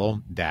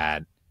deal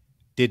that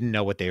didn't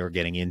know what they were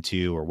getting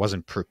into or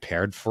wasn't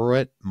prepared for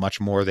it, much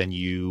more than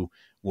you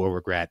will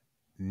regret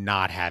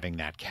not having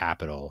that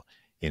capital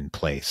in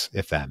place,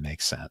 if that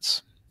makes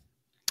sense.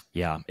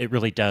 Yeah, it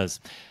really does.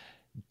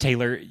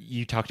 Taylor,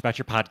 you talked about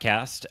your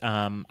podcast.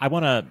 I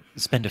want to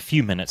spend a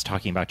few minutes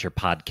talking about your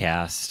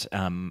podcast.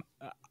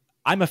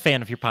 I'm a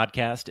fan of your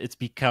podcast. It's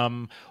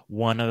become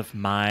one of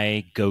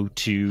my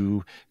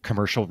go-to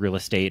commercial real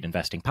estate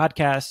investing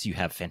podcasts. You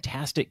have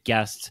fantastic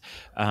guests.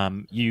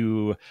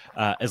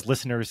 As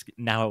listeners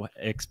now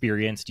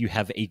experienced, you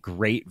have a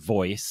great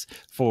voice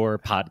for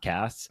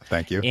podcasts.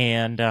 Thank you.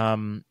 And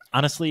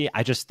honestly,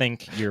 I just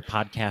think your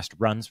podcast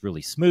runs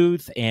really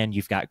smooth and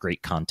you've got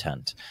great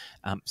content.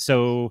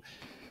 So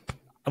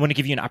I want to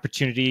give you an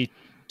opportunity,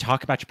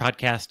 talk about your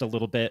podcast a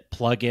little bit,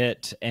 plug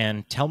it,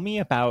 and tell me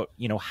about,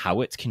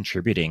 how it's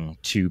contributing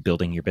to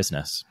building your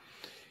business.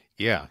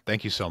 Yeah,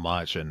 thank you so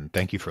much. And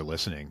thank you for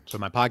listening. So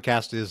my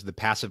podcast is the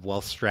Passive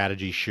Wealth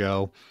Strategy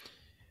Show.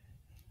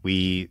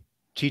 We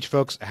teach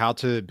folks how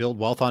to build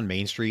wealth on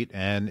Main Street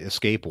and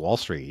escape Wall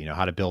Street,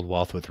 how to build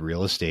wealth with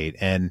real estate.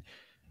 And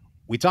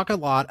we talk a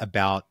lot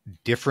about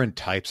different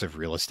types of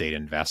real estate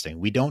investing.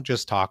 We don't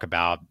just talk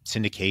about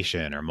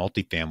syndication or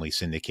multifamily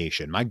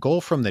syndication. My goal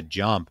from the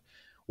jump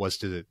was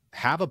to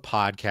have a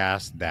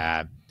podcast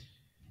that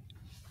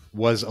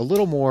was a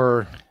little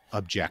more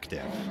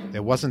objective.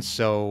 It wasn't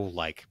so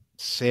like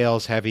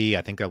sales heavy.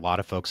 I think a lot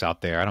of folks out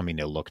there, I don't mean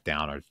to look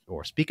down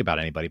or speak about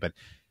anybody, but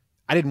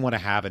I didn't want to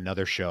have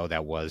another show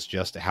that was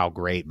just how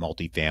great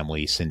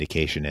multifamily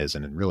syndication is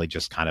and really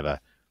just kind of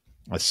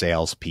a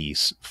sales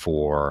piece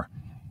for,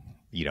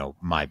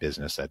 my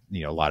business that,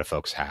 a lot of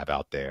folks have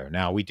out there.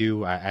 Now we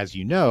do, as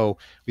we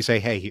say,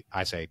 hey,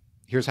 I say,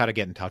 here's how to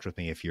get in touch with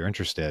me if you're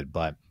interested,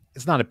 but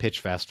it's not a pitch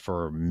fest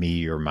for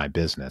me or my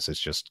business. It's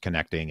just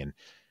connecting and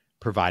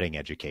providing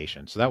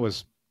education. So that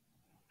was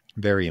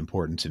very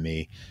important to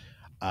me.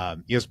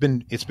 It's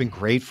been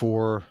great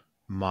for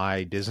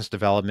my business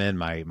development,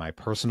 my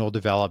personal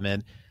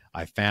development.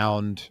 I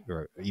found,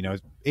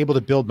 able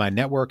to build my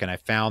network, and I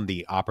found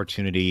the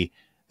opportunity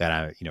that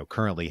I,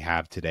 currently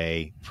have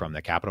today from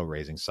the capital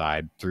raising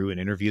side through an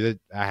interview that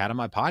I had on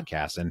my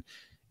podcast. And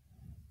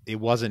it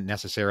wasn't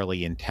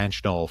necessarily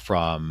intentional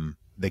from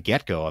the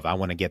get-go of I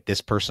want to get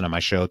this person on my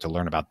show to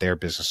learn about their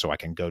business so I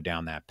can go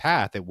down that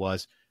path. It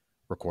was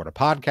record a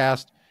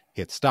podcast,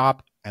 hit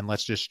stop, and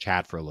let's just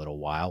chat for a little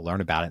while,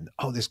 learn about it. And,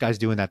 oh, this guy's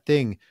doing that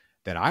thing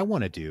that I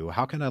want to do.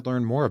 How can I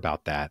learn more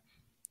about that?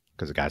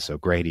 Because the guy's so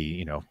great,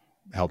 he,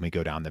 helped me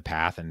go down the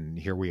path, and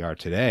here we are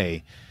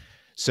today.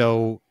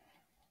 So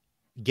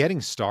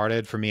getting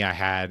started for me, I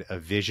had a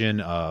vision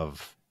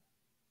of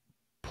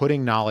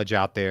putting knowledge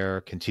out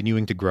there,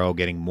 continuing to grow,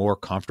 getting more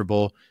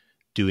comfortable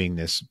doing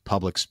this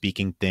public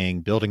speaking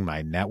thing, building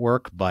my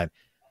network, but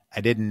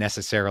I didn't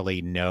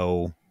necessarily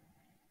know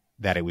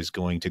that it was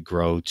going to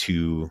grow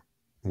to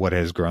what it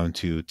has grown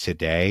to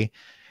today.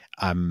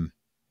 When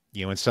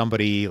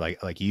somebody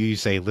like you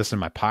say, listen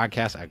to my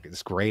podcast,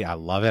 it's great. I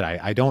love it.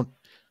 I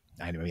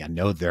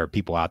know there are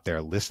people out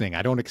there listening.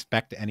 I don't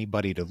expect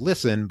anybody to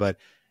listen, but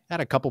I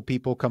had a couple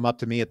people come up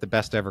to me at the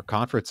Best Ever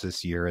Conference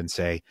this year and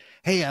say,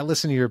 hey, I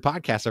listened to your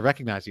podcast. I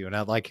recognize you. And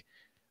I'm like,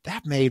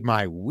 that made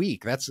my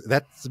week. That's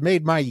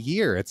made my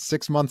year. It's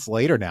 6 months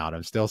later now, and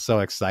I'm still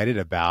so excited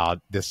about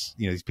this.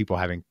 These people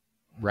having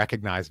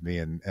recognized me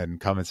and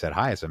come and said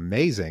hi. It's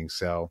amazing.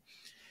 So,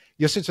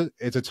 yes,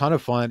 it's a ton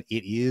of fun.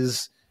 It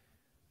is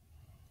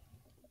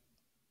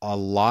a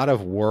lot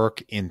of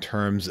work in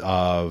terms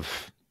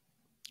of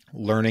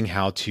learning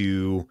how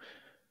to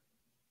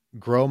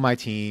grow my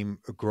team,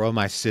 grow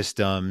my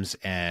systems,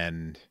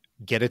 and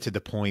get it to the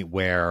point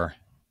where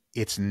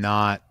it's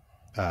not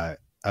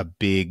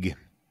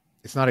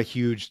it's not a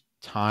huge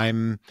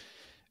time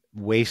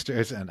waster.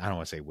 And I don't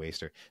want to say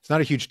waster. It's not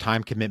a huge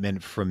time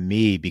commitment from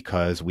me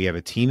because we have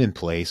a team in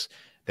place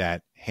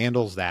that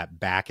handles that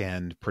back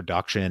end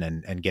production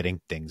and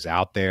getting things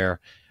out there.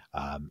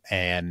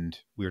 And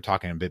we were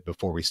talking a bit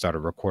before we started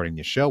recording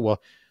the show.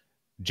 Well,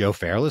 Joe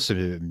Fairless, a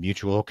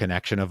mutual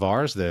connection of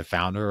ours, the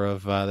founder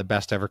of the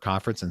Best Ever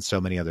Conference and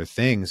so many other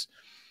things.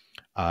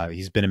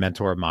 He's been a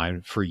mentor of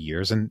mine for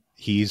years, and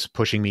he's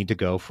pushing me to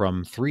go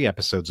from 3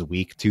 episodes a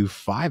week to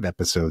 5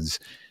 episodes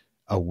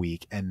a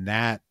week. And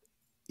that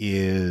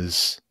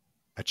is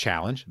a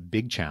challenge,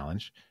 big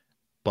challenge,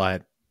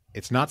 but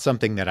it's not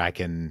something that I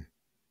can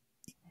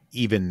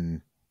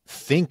even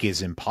think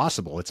is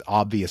impossible. It's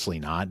obviously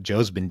not.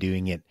 Joe's been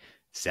doing it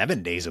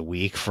 7 days a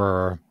week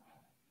for,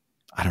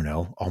 I don't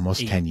know,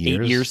 almost 10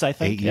 years. 8 years, I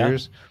think. 8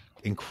 years.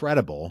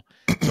 Incredible.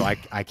 So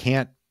I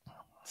can't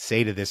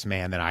say to this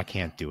man that I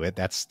can't do it.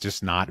 That's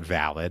just not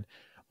valid.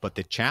 But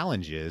the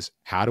challenge is,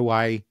 how do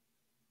I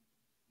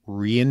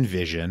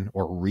re-envision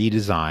or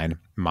redesign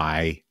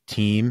my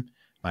team,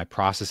 my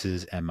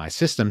processes, and my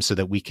systems so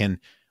that we can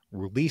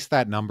release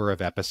that number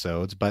of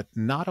episodes, but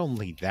not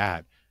only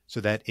that,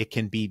 so that it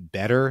can be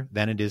better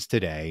than it is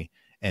today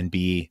and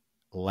be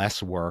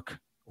less work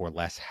or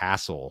less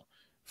hassle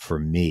for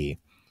me.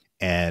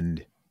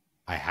 And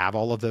I have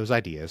all of those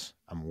ideas.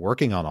 I'm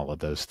working on all of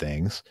those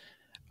things.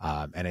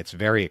 And it's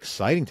very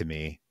exciting to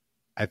me.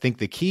 I think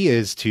the key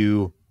is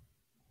to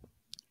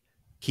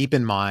keep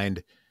in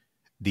mind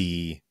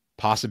the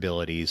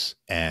possibilities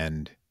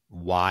and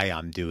why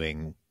I'm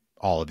doing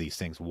all of these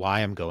things,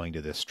 why I'm going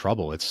to this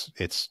trouble.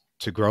 It's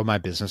to grow my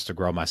business, to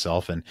grow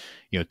myself, and,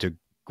 to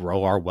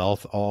grow our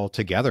wealth all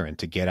together and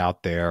to get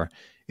out there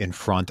in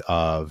front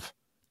of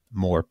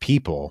more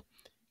people.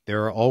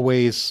 There are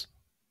always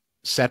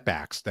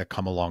setbacks that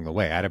come along the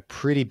way. I had a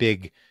pretty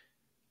big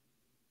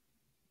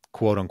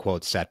quote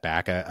unquote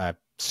setback, a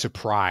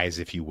surprise,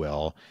 if you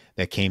will,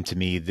 that came to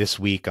me this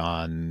week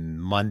on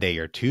Monday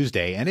or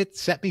Tuesday. And it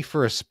set me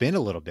for a spin a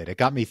little bit. It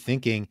got me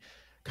thinking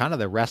kind of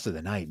the rest of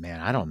the night, man,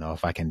 I don't know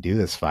if I can do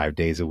this 5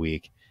 days a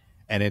week.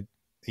 And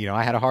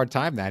I had a hard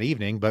time that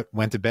evening, but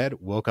went to bed,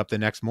 woke up the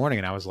next morning,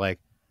 and I was like,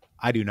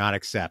 I do not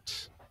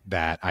accept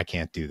that I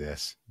can't do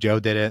this. Joe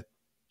did it.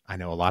 I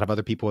know a lot of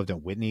other people have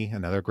done. Whitney,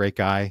 another great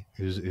guy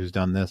who's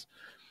done this.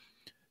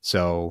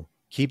 So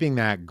keeping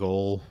that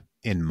goal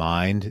in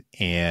mind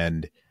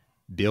and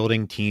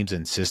building teams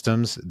and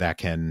systems that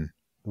can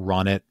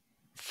run it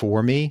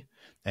for me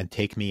and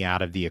take me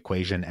out of the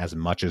equation as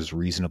much as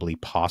reasonably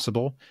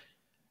possible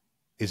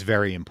is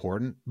very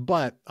important.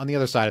 But on the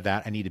other side of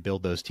that, I need to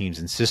build those teams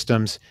and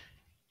systems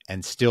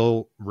and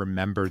still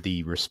remember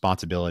the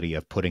responsibility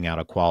of putting out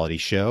a quality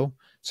show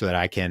so that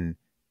I can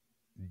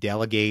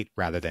delegate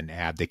rather than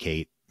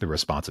abdicate the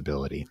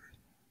responsibility.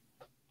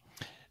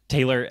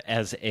 Taylor,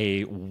 as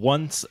a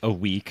once a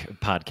week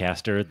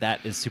podcaster,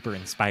 that is super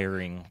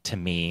inspiring to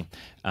me.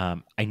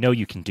 I know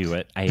you can do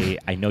it.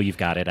 I know you've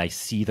got it. I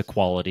see the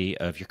quality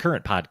of your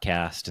current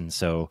podcast. And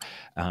so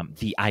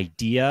the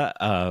idea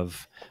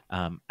of,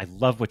 I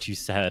love what you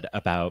said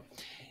about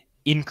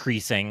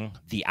increasing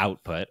the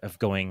output of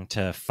going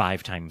to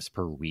 5 times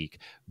per week,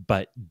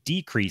 but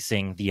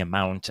decreasing the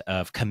amount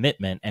of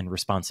commitment and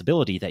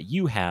responsibility that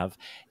you have,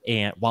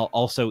 and while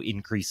also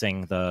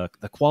increasing the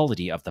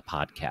quality of the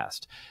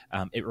podcast.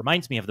 It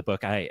reminds me of the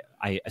book. I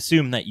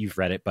assume that you've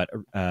read it, but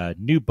a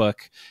new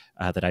book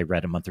that I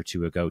read a month or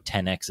two ago,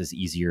 10x is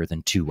easier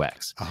than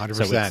 2x.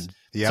 100%.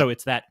 So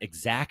it's that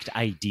exact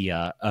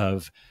idea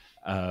of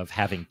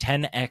having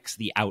 10x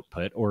the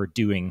output, or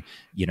doing,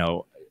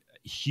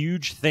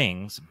 huge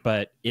things,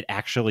 but it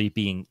actually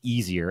being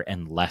easier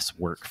and less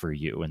work for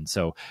you. And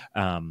so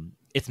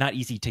it's not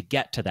easy to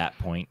get to that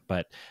point,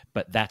 but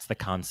that's the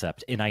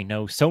concept. And I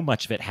know so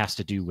much of it has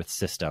to do with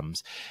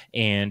systems,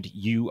 and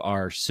you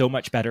are so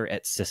much better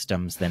at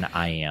systems than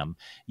I am.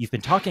 You've been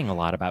talking a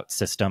lot about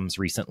systems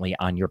recently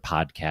on your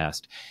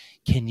podcast.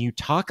 Can you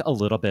talk a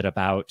little bit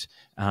about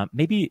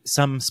maybe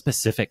some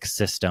specific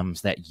systems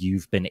that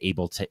you've been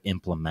able to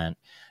implement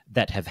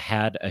that have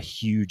had a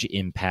huge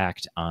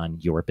impact on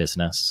your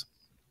business?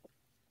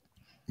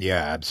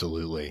 Yeah,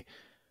 absolutely.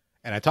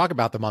 And I talk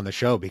about them on the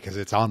show because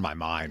it's on my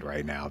mind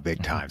right now,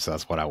 big time. So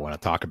that's what I want to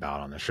talk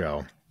about on the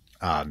show.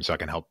 So I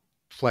can help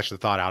flesh the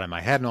thought out in my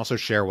head and also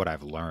share what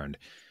I've learned.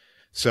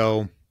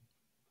 So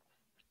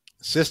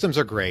systems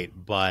are great,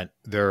 but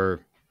they're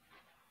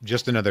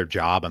just another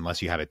job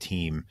unless you have a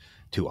team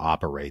to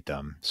operate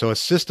them. So a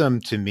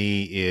system to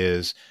me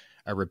is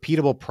a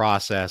repeatable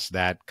process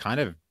that kind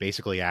of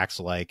basically acts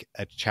like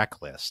a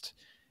checklist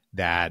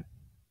that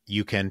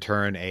you can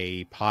turn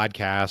a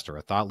podcast or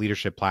a thought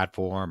leadership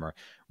platform or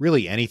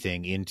really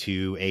anything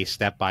into a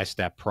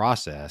step-by-step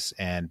process.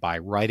 And by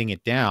writing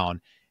it down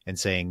and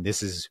saying,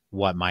 this is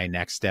what my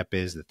next step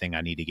is, the thing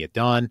I need to get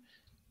done,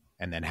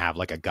 and then have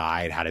like a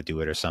guide how to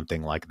do it or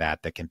something like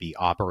that that can be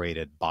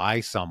operated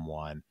by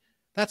someone.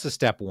 That's a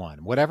step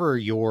one. Whatever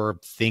your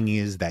thing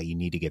is that you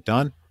need to get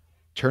done,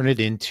 turn it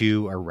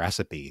into a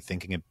recipe.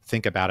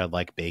 Think about it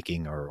like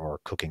baking or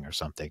cooking or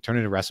something. Turn it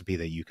into a recipe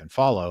that you can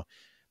follow.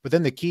 But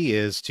then the key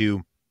is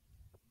to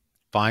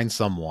find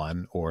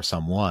someone or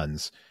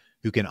someones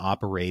who can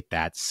operate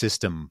that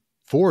system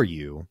for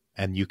you,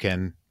 and you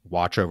can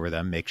watch over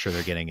them, make sure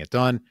they're getting it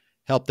done,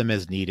 help them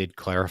as needed,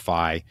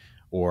 clarify,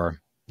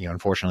 or,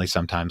 unfortunately,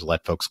 sometimes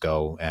let folks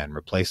go and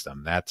replace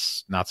them.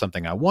 That's not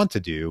something I want to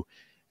do.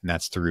 And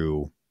that's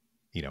through,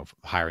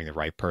 hiring the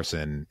right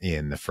person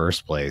in the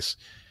first place.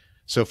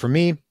 So for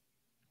me,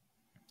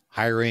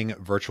 hiring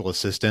virtual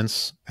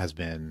assistants has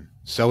been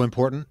so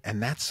important.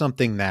 And that's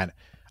something that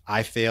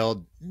I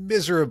failed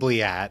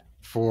miserably at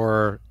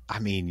for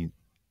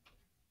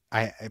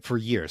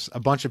years. A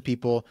bunch of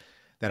people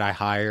that I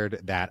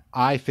hired that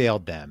I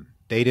failed them.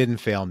 They didn't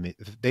fail me.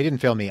 They didn't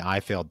fail me.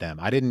 I failed them.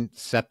 I didn't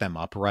set them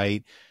up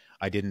right.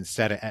 I didn't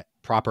set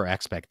proper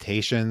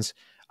expectations.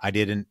 I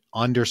didn't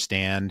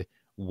understand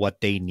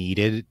what they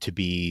needed to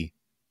be,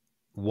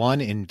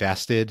 one,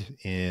 invested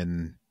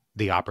in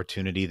the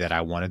opportunity that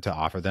I wanted to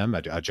offer them,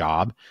 a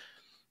job,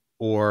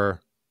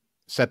 or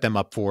set them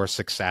up for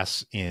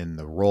success in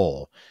the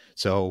role.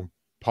 So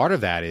part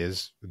of that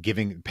is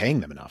paying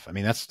them enough. I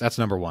mean, that's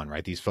number one,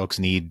 right? These folks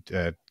need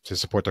to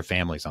support their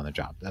families on the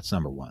job. That's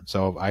number one.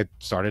 So I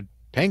started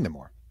paying them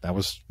more. That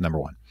was number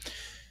one.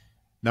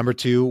 Number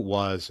two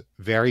was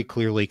very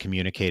clearly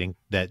communicating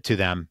that to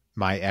them,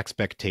 my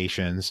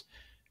expectations,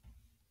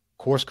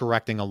 course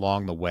correcting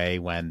along the way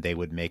when they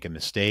would make a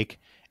mistake.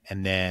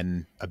 And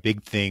then a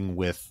big thing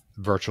with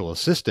virtual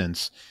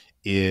assistants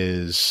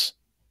is,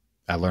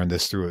 I learned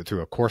this through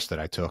a course that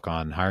I took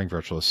on hiring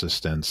virtual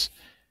assistants.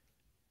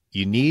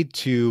 You need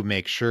to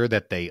make sure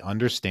that they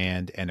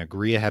understand and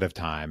agree ahead of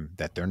time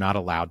that they're not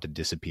allowed to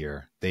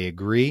disappear. They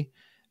agree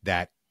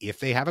that if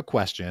they have a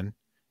question,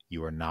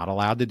 you are not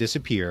allowed to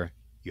disappear.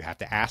 You have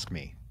to ask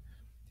me,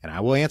 and I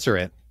will answer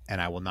it,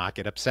 and I will not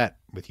get upset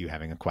with you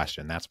having a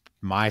question. That's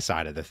my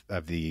side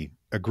of the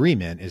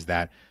agreement, is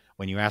that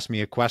when you ask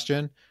me a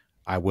question,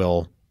 I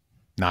will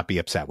not be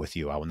upset with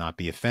you. I will not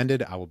be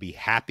offended. I will be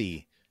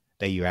happy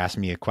that you asked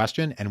me a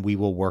question, and we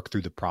will work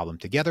through the problem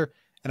together,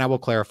 and I will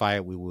clarify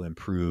it. We will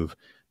improve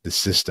the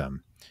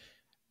system.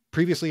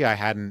 Previously, I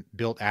hadn't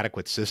built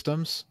adequate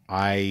systems.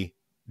 I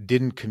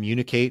didn't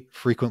communicate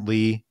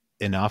frequently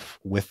enough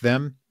with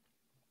them.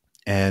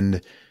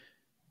 And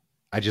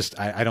I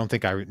don't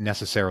think I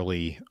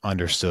necessarily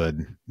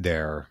understood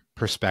their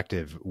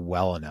perspective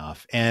well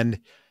enough.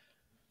 And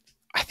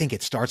I think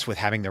it starts with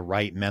having the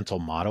right mental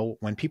model.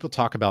 When people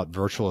talk about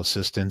virtual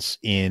assistants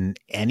in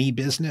any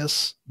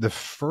business, the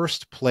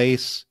first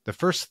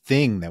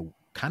thing that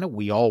kind of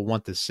we all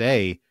want to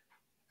say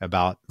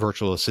about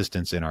virtual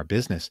assistants in our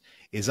business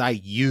is, I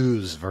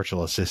use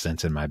virtual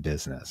assistants in my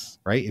business,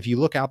 right? If you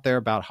look out there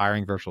about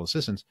hiring virtual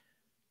assistants,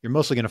 you're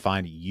mostly going to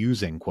find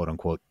using quote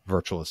unquote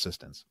virtual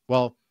assistants.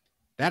 Well,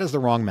 that is the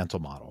wrong mental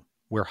model.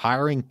 We're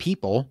hiring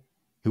people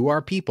who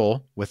are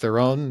people with their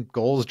own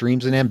goals,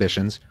 dreams, and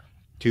ambitions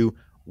to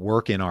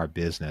work in our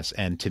business.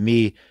 And to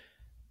me,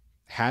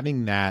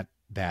 having that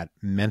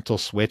mental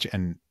switch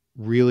and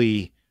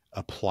really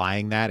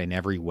applying that in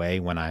every way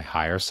when I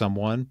hire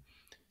someone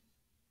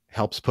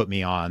helps put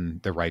me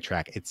on the right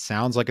track. It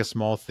sounds like a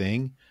small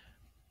thing,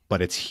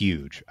 but it's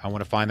huge. I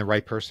want to find the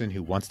right person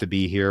who wants to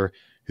be here,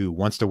 who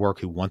wants to work,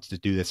 who wants to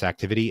do this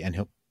activity, and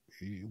who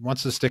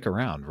wants to stick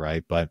around,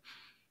 right? But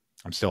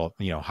I'm still,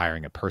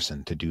 hiring a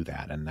person to do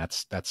that. And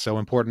that's so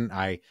important.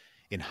 I,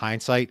 in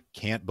hindsight,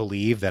 can't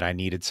believe that I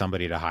needed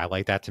somebody to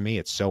highlight that to me.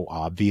 It's so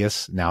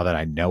obvious now that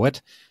I know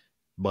it,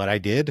 but I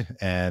did.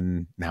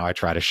 And now I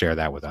try to share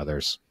that with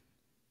others.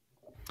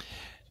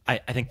 I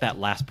think that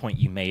last point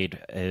you made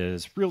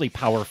is really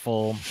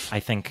powerful. I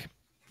think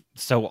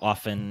so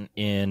often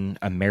in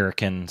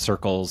American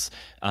circles,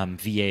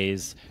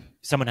 VAs,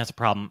 someone has a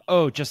problem.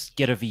 Oh, just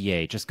get a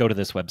VA. Just go to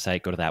this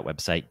website, go to that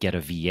website, get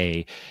a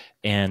VA.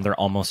 And they're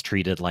almost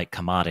treated like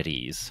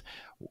commodities,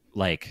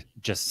 like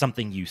just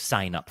something you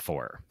sign up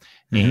for.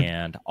 Mm-hmm.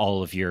 And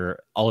all of your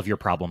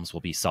problems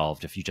will be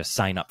solved if you just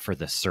sign up for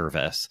this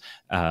service.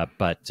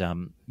 But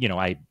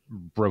I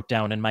wrote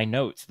down in my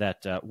notes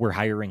that we're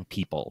hiring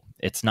people.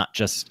 It's not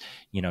just,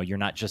 you're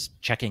not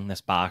just checking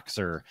this box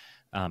or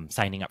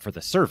signing up for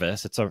the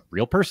service. It's a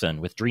real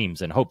person with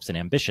dreams and hopes and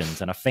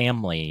ambitions and a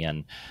family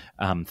and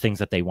things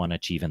that they want to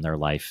achieve in their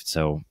life.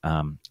 So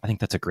I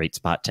think that's a great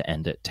spot to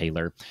end it,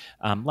 Taylor.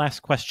 Last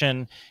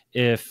question.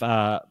 If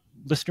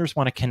listeners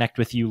want to connect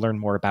with you, learn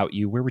more about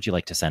you, where would you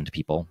like to send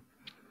people?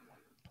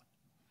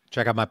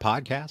 Check out my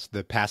podcast,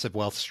 The Passive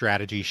Wealth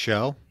Strategy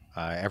Show,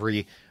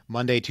 every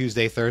Monday,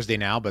 Tuesday, Thursday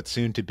now, but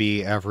soon to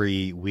be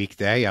every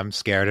weekday. I'm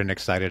scared and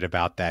excited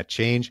about that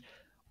change.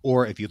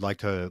 Or if you'd like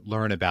to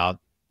learn about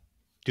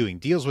doing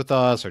deals with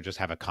us or just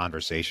have a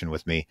conversation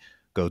with me,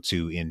 go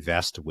to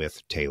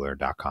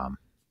investwithtaylor.com.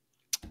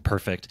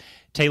 Perfect.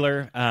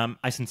 Taylor,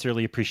 I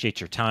sincerely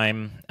appreciate your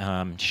time,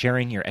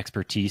 sharing your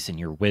expertise and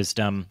your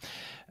wisdom,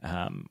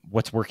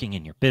 what's working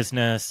in your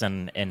business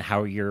and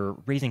how you're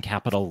raising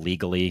capital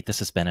legally. This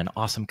has been an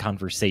awesome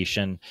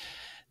conversation.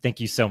 Thank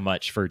you so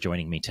much for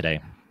joining me today.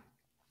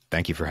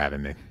 Thank you for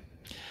having me.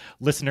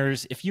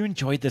 Listeners, if you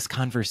enjoyed this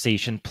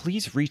conversation,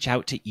 please reach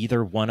out to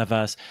either one of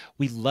us.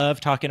 We love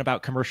talking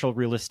about commercial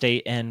real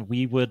estate, and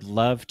we would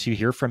love to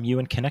hear from you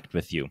and connect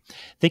with you.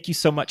 Thank you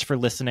so much for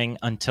listening.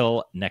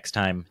 Until next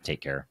time, take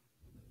care.